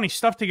lot of funny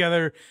stuff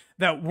together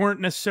that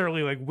weren't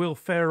necessarily like Will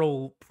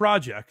Ferrell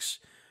projects.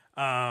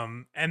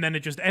 And then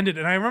it just ended.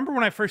 And I remember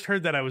when I first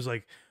heard that, I was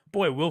like,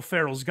 boy, Will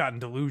Ferrell's gotten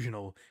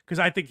delusional, because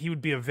I think he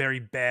would be a very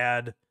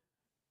bad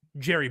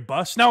Jerry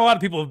Buss. Now, a lot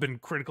of people have been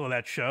critical of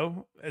that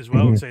show as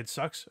well and say it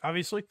sucks,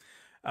 obviously.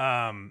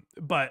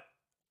 But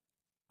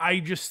I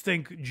just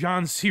think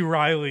John C.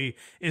 Reilly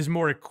is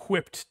more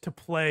equipped to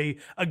play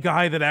a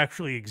guy that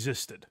actually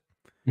existed.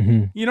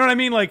 You know what I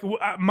mean? Like,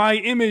 my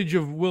image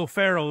of Will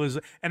Ferrell is,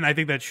 and I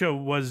think that show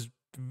was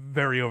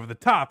very over the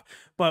top,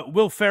 but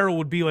Will Ferrell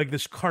would be like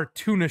this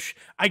cartoonish,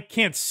 I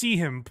can't see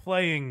him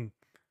playing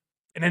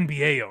an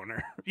NBA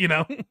owner, you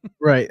know?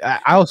 Right.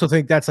 I also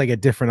think that's like a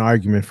different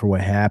argument for what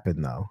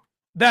happened, though.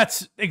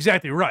 That's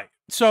exactly right.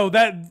 So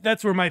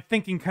that's where my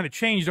thinking kind of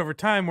changed over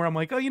time, where I'm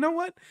like, oh, you know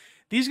what?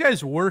 These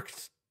guys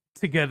worked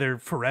together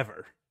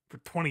forever, for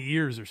 20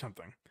 years or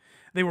something.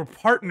 They were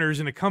partners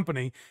in a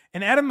company,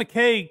 and Adam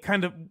McKay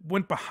kind of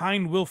went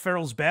behind Will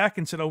Ferrell's back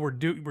and said, oh,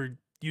 we're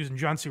using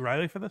John C.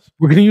 Reilly for this.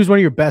 We're going to use one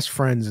of your best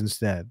friends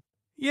instead.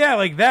 Yeah,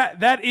 like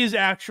that is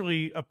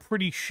actually a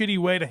pretty shitty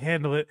way to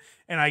handle it.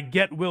 And I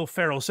get Will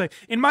Ferrell say,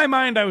 in my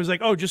mind, I was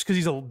like, oh, just because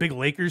he's a big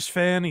Lakers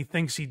fan, he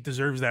thinks he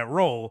deserves that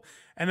role.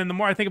 And then the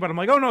more I think about it, I'm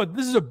like, oh no,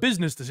 this is a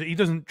business decision. He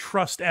doesn't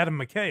trust Adam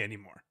McKay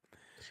anymore.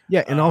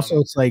 Yeah, and also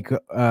it's like,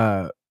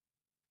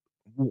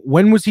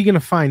 when was he going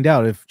to find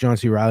out if John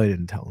C. Reilly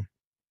didn't tell him?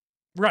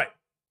 Right.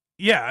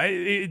 Yeah,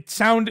 it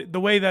sounded,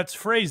 the way that's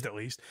phrased at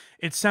least,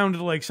 it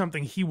sounded like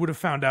something he would have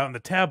found out in the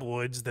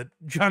tabloids that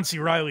John C.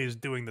 Reilly is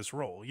doing this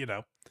role, you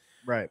know?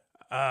 Right.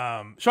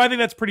 So I think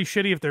that's pretty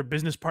shitty if they're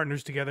business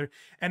partners together.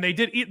 And they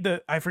did eat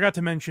I forgot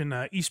to mention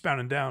Eastbound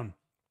and Down.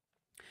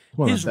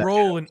 Well, his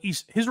role in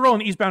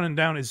Eastbound and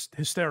Down is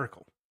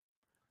hysterical.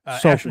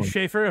 Ashley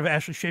Schaefer of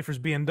Ashley Schaefer's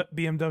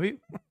BMW.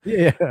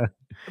 Yeah.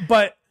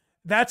 But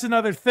that's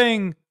another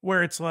thing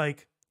where it's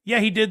like, yeah,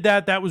 he did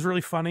that. That was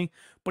really funny.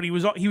 But he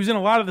was in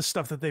a lot of the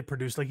stuff that they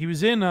produced. Like he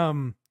was in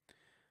I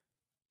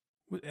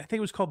think it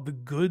was called The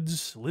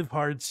Goods, Live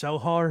Hard, Sell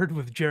Hard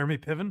with Jeremy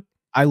Piven.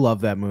 I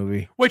love that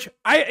movie. Which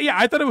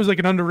I thought it was like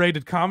an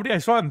underrated comedy. I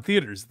saw it in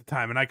theaters at the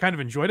time and I kind of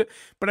enjoyed it.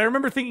 But I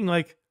remember thinking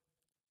like,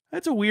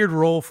 that's a weird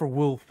role for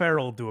Will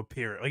Ferrell to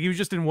appear. Like he was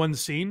just in one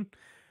scene.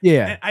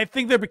 Yeah. And I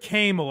think there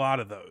became a lot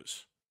of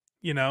those,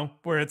 you know,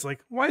 where it's like,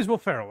 why is Will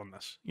Ferrell in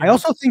this? You I know?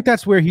 also think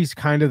that's where he's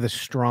kind of the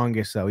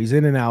strongest, though. He's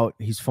in and out.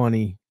 He's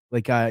funny.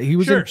 Like he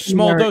was in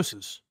small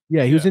doses.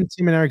 Yeah, he was in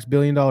Tim and Eric's $1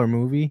 billion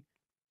movie,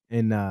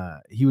 and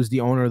he was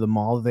the owner of the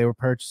mall that they were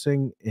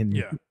purchasing.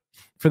 And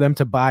for them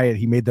to buy it,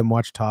 he made them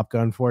watch Top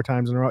Gun 4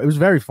 times in a row. It was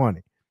very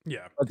funny.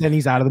 Yeah, but then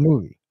he's out of the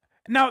movie.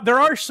 Now there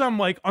are some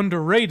like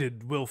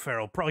underrated Will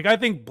Ferrell. Like I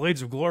think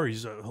Blades of Glory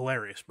is a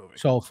hilarious movie.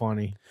 So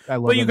funny. I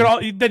love.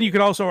 But you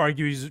could also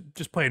argue he's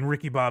just playing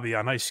Ricky Bobby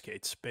on ice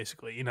skates,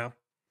 basically. You know.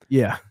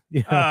 Yeah.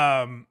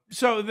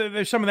 So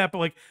there's some of that, but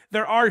like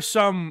there are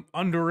some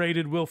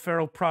underrated Will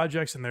Ferrell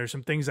projects, and there's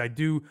some things I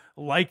do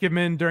like him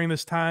in during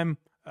this time.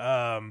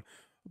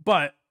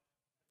 But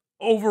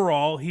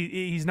overall,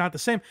 he's not the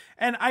same.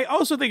 And I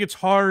also think it's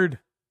hard,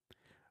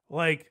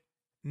 like,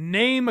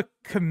 name a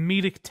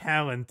comedic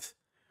talent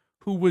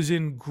who was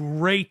in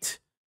great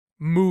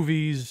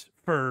movies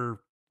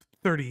for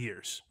 30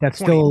 years. That's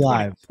still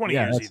alive. 20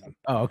 years even.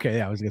 Oh, okay.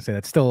 Yeah, I was gonna say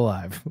that's still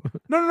alive.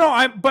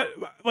 No. But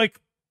like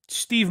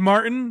Steve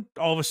Martin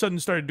all of a sudden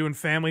started doing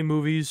family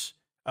movies.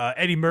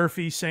 Eddie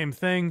Murphy, same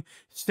thing.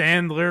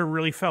 Sandler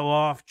really fell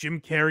off.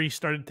 Jim Carrey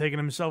started taking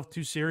himself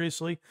too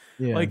seriously.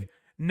 Yeah. Like,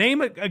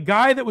 name a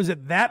guy that was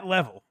at that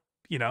level,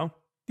 you know?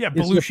 Yeah,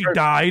 Belushi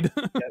died,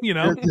 you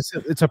know?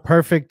 It's a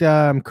perfect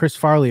Chris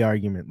Farley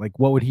argument. Like,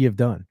 what would he have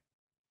done?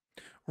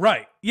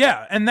 Right.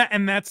 Yeah. And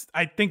that's,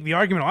 I think the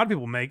argument a lot of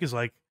people make is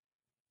like,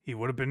 he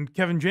would have been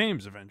Kevin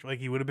James eventually. Like,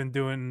 he would have been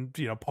doing,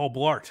 you know, Paul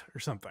Blart or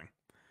something.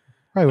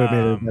 Probably would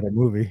have made a better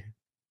movie.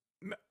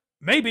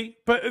 Maybe,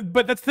 but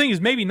that's the thing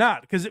is maybe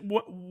not, because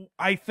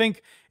I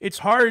think it's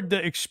hard to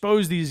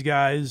expose these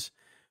guys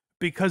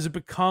because it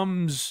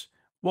becomes,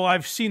 well,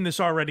 I've seen this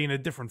already in a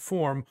different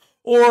form,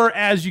 or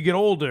as you get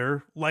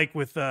older, like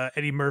with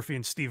Eddie Murphy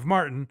and Steve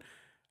Martin,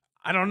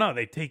 I don't know,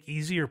 they take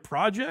easier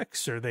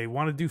projects or they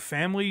want to do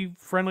family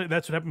friendly.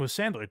 That's what happened with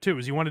Sandler too.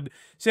 Is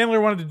Sandler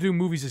wanted to do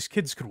movies his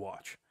kids could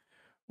watch,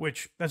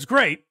 which that's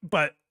great,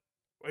 but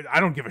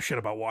I don't give a shit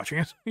about watching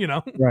it, you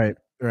know? Right.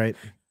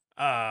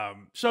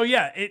 So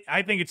yeah,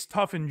 I think it's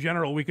tough in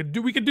general. We could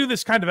do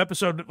this kind of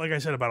episode, like I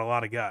said, about a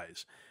lot of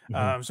guys.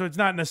 So it's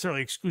not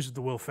necessarily exclusive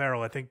to Will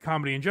Ferrell. I think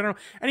comedy in general,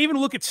 and even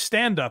look at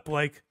stand-up,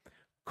 like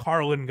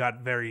Carlin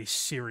got very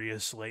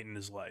serious late in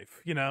his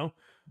life, you know?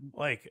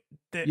 Like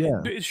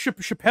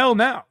Chappelle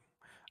now.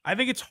 I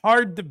think it's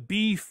hard to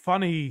be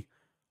funny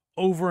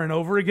over and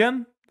over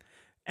again.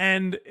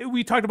 And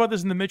we talked about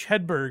this in the Mitch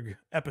Hedberg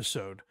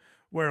episode,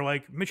 where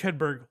like Mitch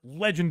Hedberg,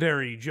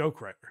 legendary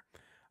joke writer.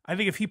 I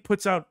think if he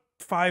puts out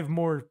 5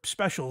 more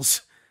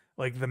specials,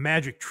 like the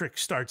magic trick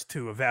starts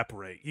to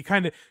evaporate.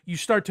 You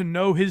start to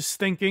know his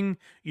thinking,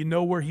 you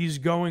know where he's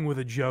going with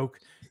a joke.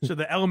 So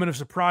the element of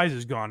surprise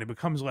is gone. It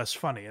becomes less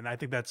funny. And I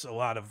think that's a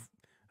lot of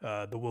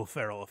the Will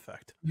Ferrell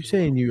effect. You're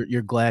saying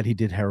you're glad he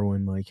did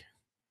heroin, Mike?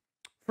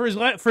 For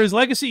his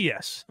legacy,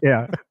 yes.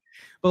 Yeah.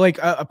 But like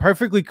a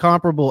perfectly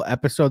comparable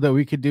episode that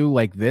we could do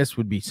like this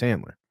would be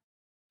Sandler.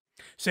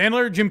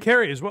 Sandler, Jim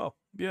Carrey as well.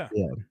 Yeah.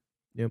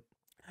 Yep.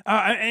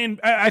 And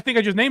I think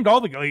I just named all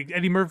the guys, like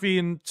Eddie Murphy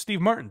and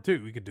Steve Martin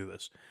too. We could do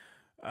this.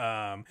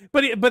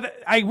 But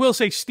I will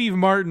say Steve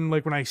Martin,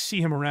 like when I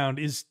see him around,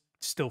 is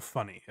still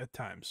funny at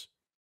times.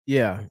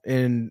 Yeah,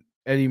 and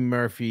Eddie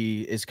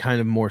Murphy is kind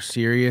of more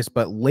serious,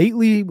 but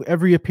lately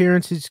every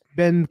appearance has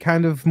been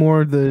kind of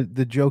more the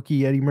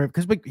jokey Eddie Murphy,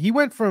 because he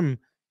went from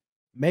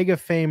mega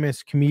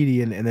famous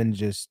comedian and then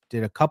just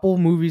did a couple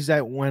movies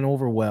that went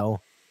over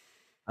well.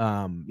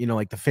 You know,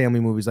 like the family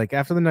movies, like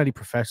after The Nutty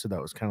Professor,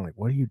 that was kind of like,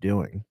 what are you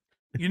doing?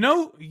 You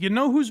know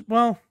who's,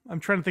 well, I'm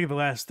trying to think of the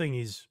last thing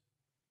he's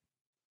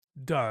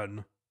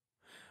done,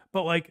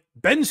 but like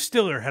Ben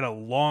Stiller had a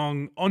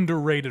long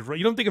underrated run.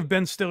 You don't think of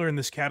Ben Stiller in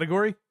this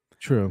category?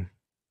 True.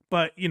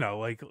 But you know,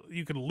 like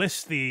you could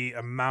list the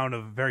amount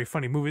of very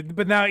funny movies,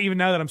 but even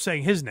now that I'm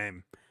saying his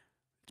name,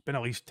 it's been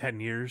at least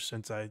 10 years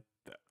since I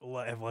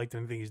have liked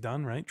anything he's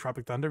done, right?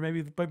 Tropic Thunder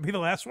maybe might be the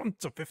last one.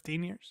 So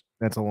 15 years.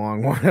 That's a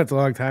long one. That's a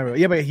long time ago.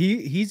 Yeah, but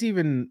he's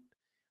even.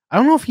 I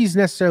don't know if he's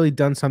necessarily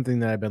done something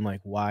that I've been like,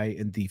 why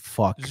in the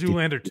fuck?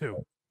 Zoolander 2.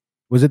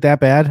 Was it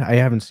that bad? I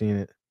haven't seen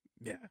it.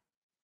 Yeah.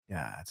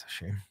 Yeah, that's a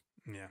shame.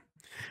 Yeah.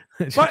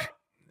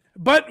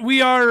 But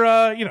we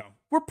are,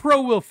 we're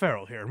pro Will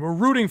Ferrell here. We're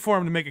rooting for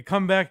him to make a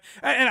comeback.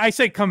 And I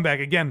say comeback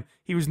again.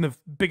 He was in the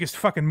biggest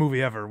fucking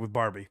movie ever with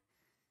Barbie.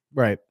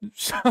 Right.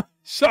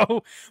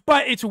 So,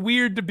 but it's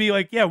weird to be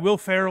like, yeah, Will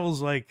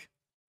Ferrell's like,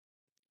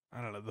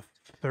 I don't know, the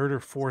third or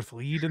fourth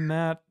lead in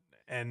that.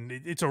 And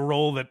it's a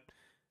role that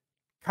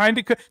kind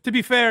of, to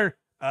be fair,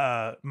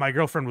 my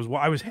girlfriend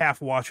I was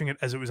half watching it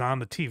as it was on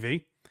the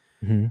TV.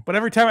 Mm-hmm. But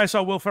every time I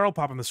saw Will Ferrell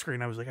pop on the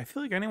screen, I was like, I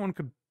feel like anyone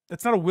could,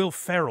 that's not a Will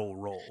Ferrell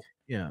role.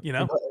 Yeah. You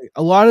know,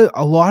 a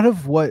lot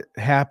of what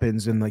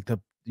happens in like the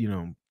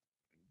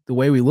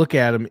way we look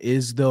at him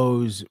is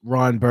those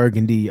Ron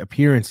Burgundy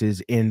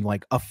appearances in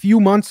like a few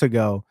months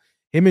ago,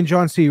 him and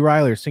John C.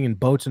 Reilly are singing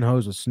Boats and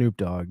Hoes with Snoop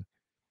Dogg.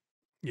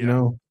 You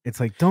know, it's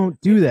like, don't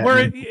do that.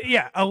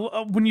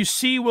 When you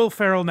see Will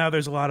Ferrell now,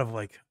 there's a lot of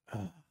like,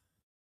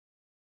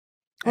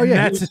 oh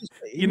yeah,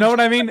 you know what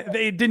I mean?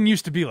 It didn't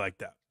used to be like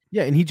that.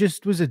 Yeah, and he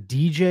just was a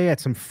DJ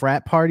at some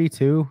frat party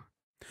too.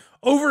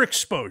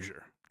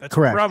 Overexposure. That's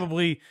correct.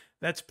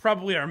 That's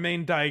probably our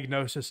main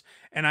diagnosis.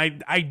 And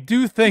I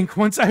do think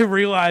once I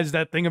realized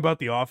that thing about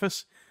The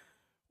Office,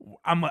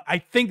 I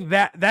think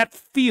that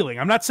feeling,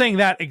 I'm not saying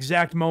that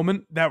exact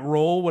moment, that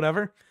role,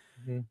 whatever,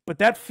 but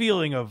that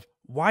feeling of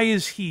why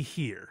is he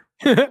here?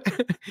 And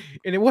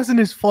it wasn't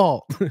his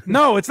fault.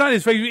 No, it's not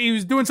his fault. He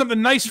was doing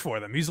something nice for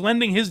them. He's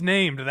lending his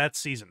name to that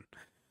season.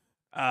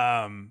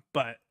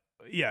 But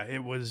yeah,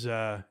 it was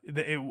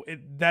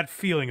that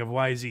feeling of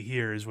why is he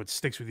here is what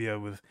sticks with you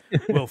with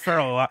Will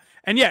Ferrell a lot.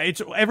 And yeah,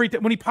 it's every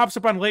when he pops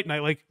up on late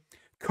night, like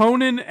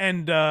Conan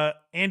and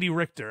Andy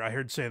Richter, I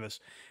heard say this,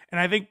 and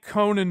I think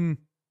Conan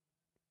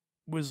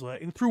was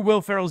like threw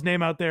Will Ferrell's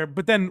name out there,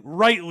 but then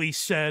rightly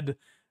said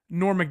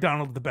Norm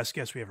Macdonald the best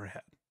guest we ever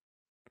had,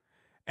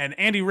 and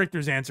Andy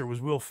Richter's answer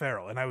was Will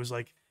Ferrell, and I was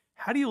like,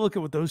 how do you look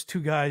at what those two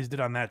guys did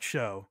on that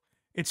show?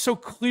 It's so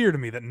clear to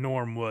me that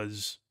Norm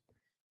was.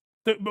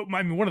 One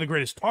of the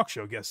greatest talk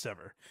show guests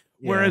ever.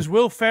 Yeah. Whereas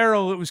Will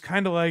Ferrell, it was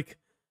kind of like,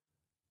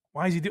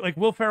 why is he like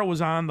Will Ferrell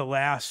was on the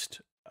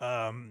last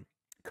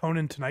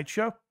Conan Tonight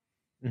Show.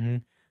 Mm-hmm.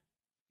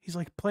 He's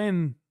like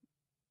playing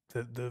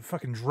the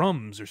fucking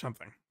drums or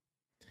something.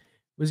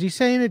 Was he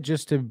saying it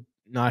just to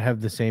not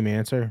have the same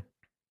answer?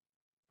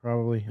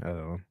 Probably. I don't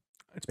know.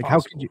 It's like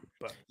possible,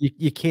 how could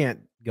you can't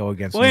go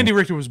against. Well, Andy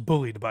Richter was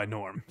bullied by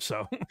Norm,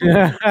 so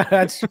yeah,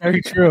 that's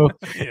very true.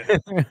 Yeah.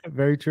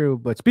 Very true.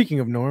 But speaking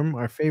of Norm,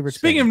 our favorite.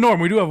 Speaking of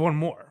Norm, we do have one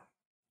more.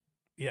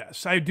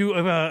 Yes, I do.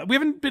 We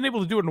haven't been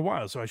able to do it in a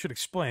while, so I should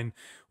explain.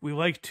 We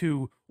like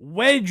to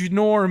wedge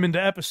Norm into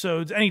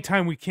episodes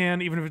anytime we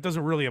can, even if it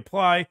doesn't really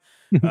apply.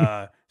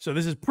 So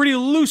this is pretty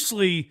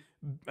loosely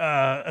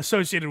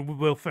associated with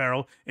Will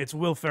Ferrell. It's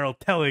Will Ferrell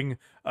telling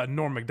a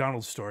Norm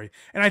Macdonald story,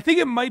 and I think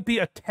it might be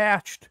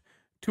attached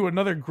to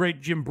another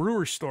great Jim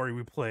Breuer story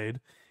we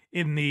played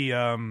in the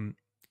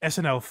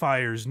SNL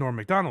Fires Norm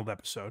Macdonald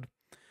episode,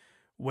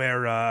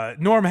 where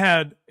Norm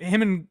had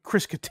him and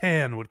Chris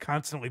Kattan would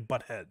constantly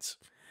butt heads.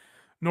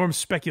 Norm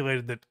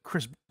speculated that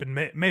Chris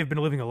may have been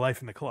living a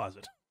life in the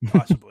closet,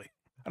 possibly.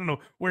 I don't know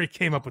where he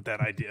came up with that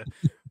idea,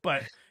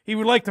 but he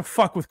would like to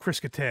fuck with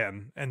Chris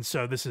Kattan, and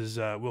so this is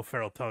Will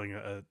Ferrell telling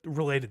a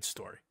related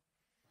story.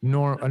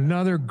 Norm,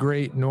 another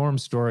great Norm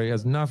story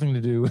has nothing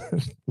to do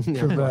with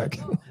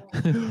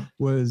Trebek.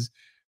 Was,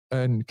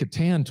 and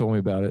Kattan told me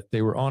about it.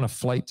 They were on a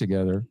flight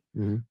together,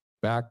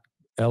 back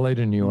LA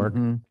to New York.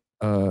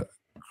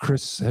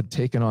 Chris had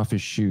taken off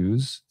his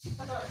shoes,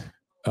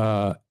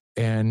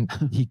 and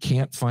he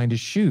can't find his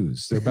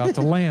shoes. They're about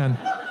to land,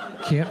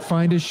 can't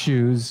find his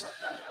shoes.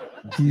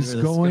 He's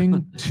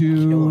going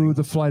to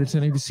the flight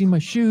attendant. Have you seen my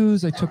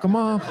shoes? I took them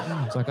off.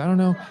 He's like, I don't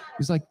know.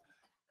 He's like,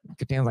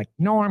 Kattan's like,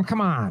 Norm,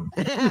 come on.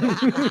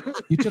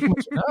 You took my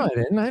shoes. No, I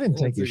didn't. I didn't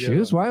take your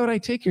shoes. Why would I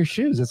take your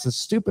shoes? It's the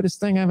stupidest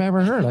thing I've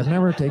ever heard. I've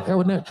never taken. I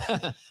would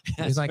never.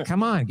 He's like,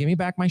 come on, give me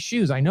back my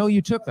shoes. I know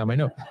you took them. I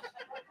know.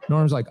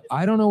 Norm's like,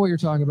 I don't know what you're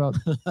talking about.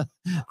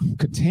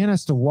 Kattan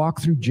has to walk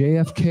through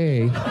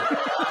JFK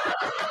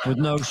with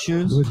no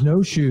shoes. With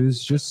no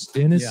shoes, just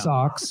in his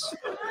socks.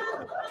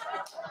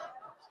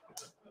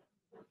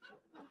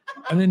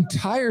 An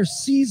entire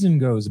season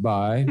goes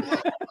by,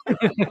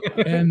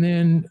 and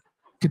then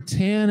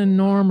Kattan and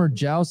Norm are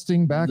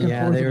jousting back and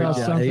forth about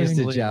something. They used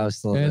to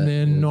joust a little and bit.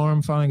 then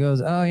Norm finally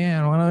goes, "Oh yeah,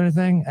 and one other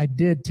thing, I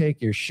did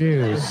take your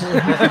shoes."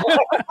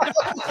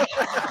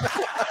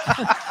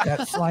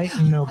 That flight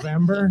in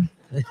November.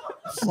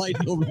 Flight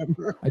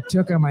November. I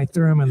took them. I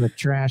threw them in the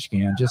trash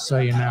can, just so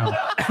you know.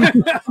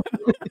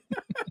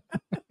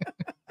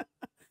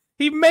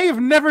 He may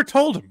have never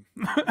told him.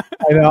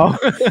 I know.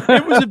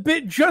 It was a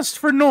bit just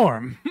for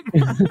Norm.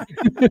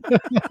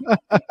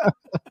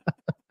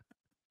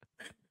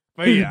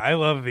 But yeah, I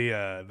love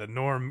the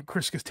Norm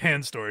Chris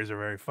Kattan stories are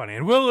very funny,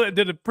 and Will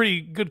did a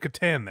pretty good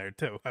Kattan there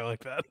too. I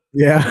like that.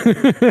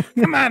 Yeah.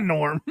 Come on,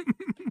 Norm.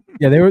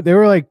 Yeah,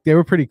 they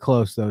were pretty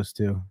close, those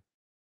two.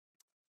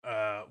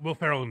 Will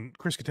Ferrell and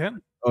Chris Kattan.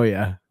 Oh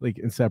yeah, like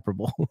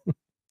inseparable.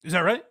 Is that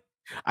right?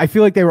 I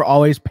feel like they were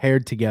always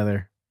paired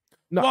together.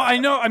 No, well, I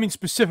know. I mean,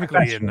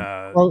 specifically in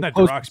Night at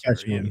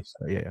Roxbury.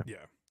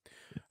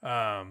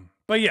 Yeah.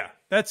 But yeah,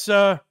 that's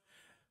I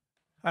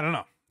don't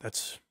know.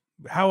 That's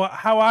how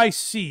I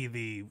see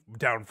the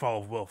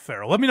downfall of Will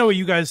Ferrell. Let me know what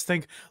you guys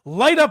think.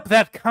 Light up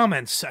that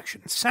comments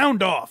section.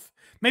 Sound off.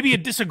 Maybe you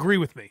disagree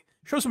with me.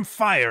 Show some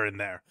fire in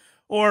there.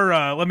 Or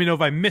let me know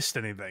if I missed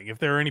anything. If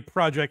there are any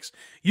projects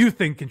you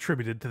think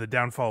contributed to the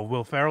downfall of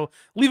Will Ferrell,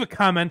 leave a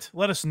comment.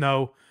 Let us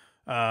know.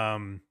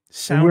 Sound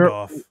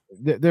off.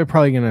 They're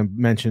probably going to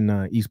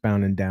mention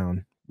Eastbound and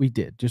Down. We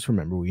did. Just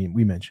remember, we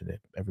mentioned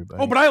it,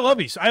 everybody. Oh, but I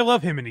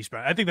love him in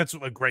Eastbound. I think that's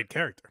a great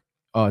character.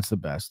 Oh, it's the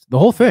best. The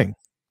whole thing.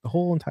 The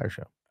whole entire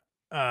show.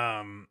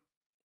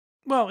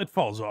 Well, it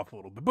falls off a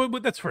little bit,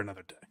 but that's for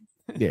another day.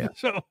 Yeah.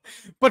 So,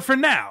 but for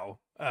now,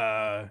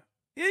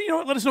 you know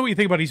what? Let us know what you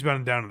think about Eastbound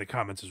and Down in the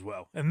comments as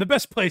well. And the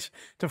best place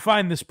to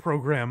find this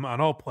program on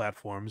all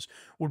platforms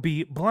would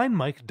be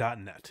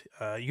blindmike.net.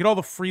 You get all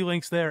the free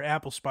links there,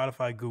 Apple,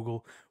 Spotify,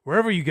 Google,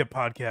 wherever you get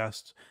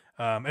podcasts,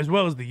 as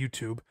well as the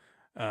YouTube.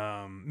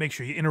 Make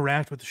sure you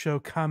interact with the show,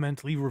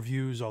 comment, leave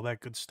reviews, all that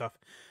good stuff.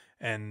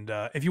 And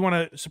if you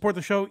want to support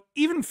the show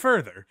even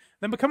further,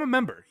 then become a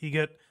member. You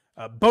get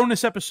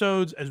bonus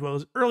episodes as well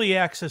as early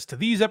access to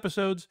these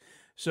episodes.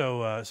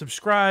 So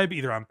subscribe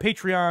either on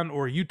Patreon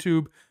or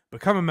YouTube.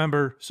 Become a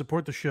member,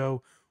 support the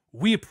show.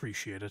 We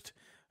appreciate it.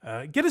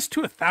 Get us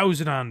to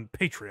 1,000 on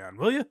Patreon,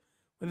 will you?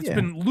 It's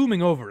been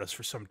looming over us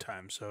for some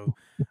time, so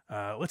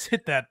let's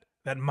hit that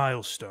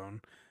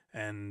milestone.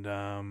 And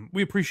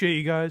we appreciate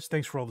you guys.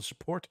 Thanks for all the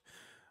support.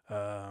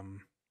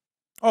 And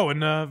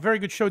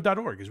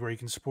verygoodshow.org is where you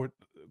can support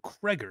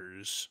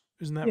Craigers.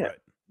 Isn't that right?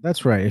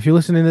 That's right. If you're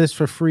listening to this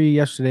for free,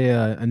 yesterday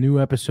a new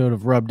episode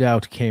of Rubbed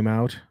Out came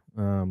out.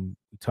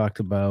 We talked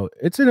about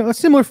it's in a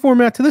similar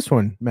format to this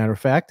one, matter of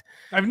fact.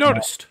 I've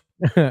noticed.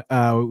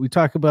 We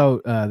talk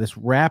about this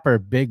rapper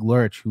Big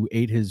Lurch who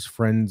ate his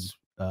friend's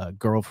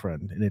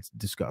girlfriend, and it's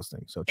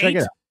disgusting. So check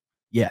it out.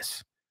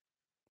 Yes.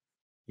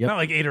 Yep. Not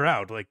like ate her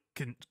out, like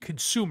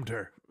consumed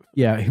her.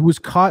 Yeah, he was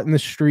caught in the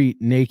street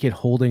naked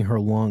holding her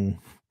lung.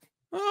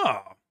 Oh.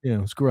 Yeah,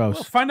 it's gross.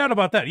 Well, find out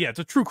about that. Yeah, it's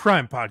a true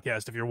crime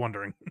podcast if you're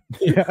wondering.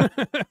 Yeah.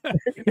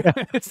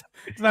 It's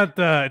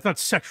not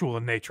sexual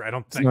in nature, I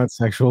don't think. It's not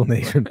sexual in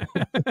nature.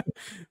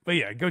 But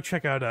yeah, go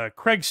check out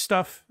Craig's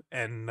stuff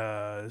and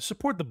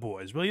support the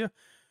boys, will you?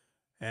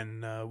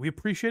 And we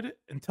appreciate it.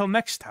 Until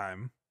next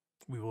time,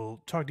 we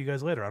will talk to you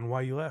guys later on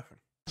Why You Laughing.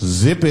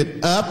 Zip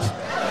it up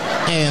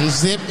and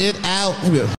zip it out.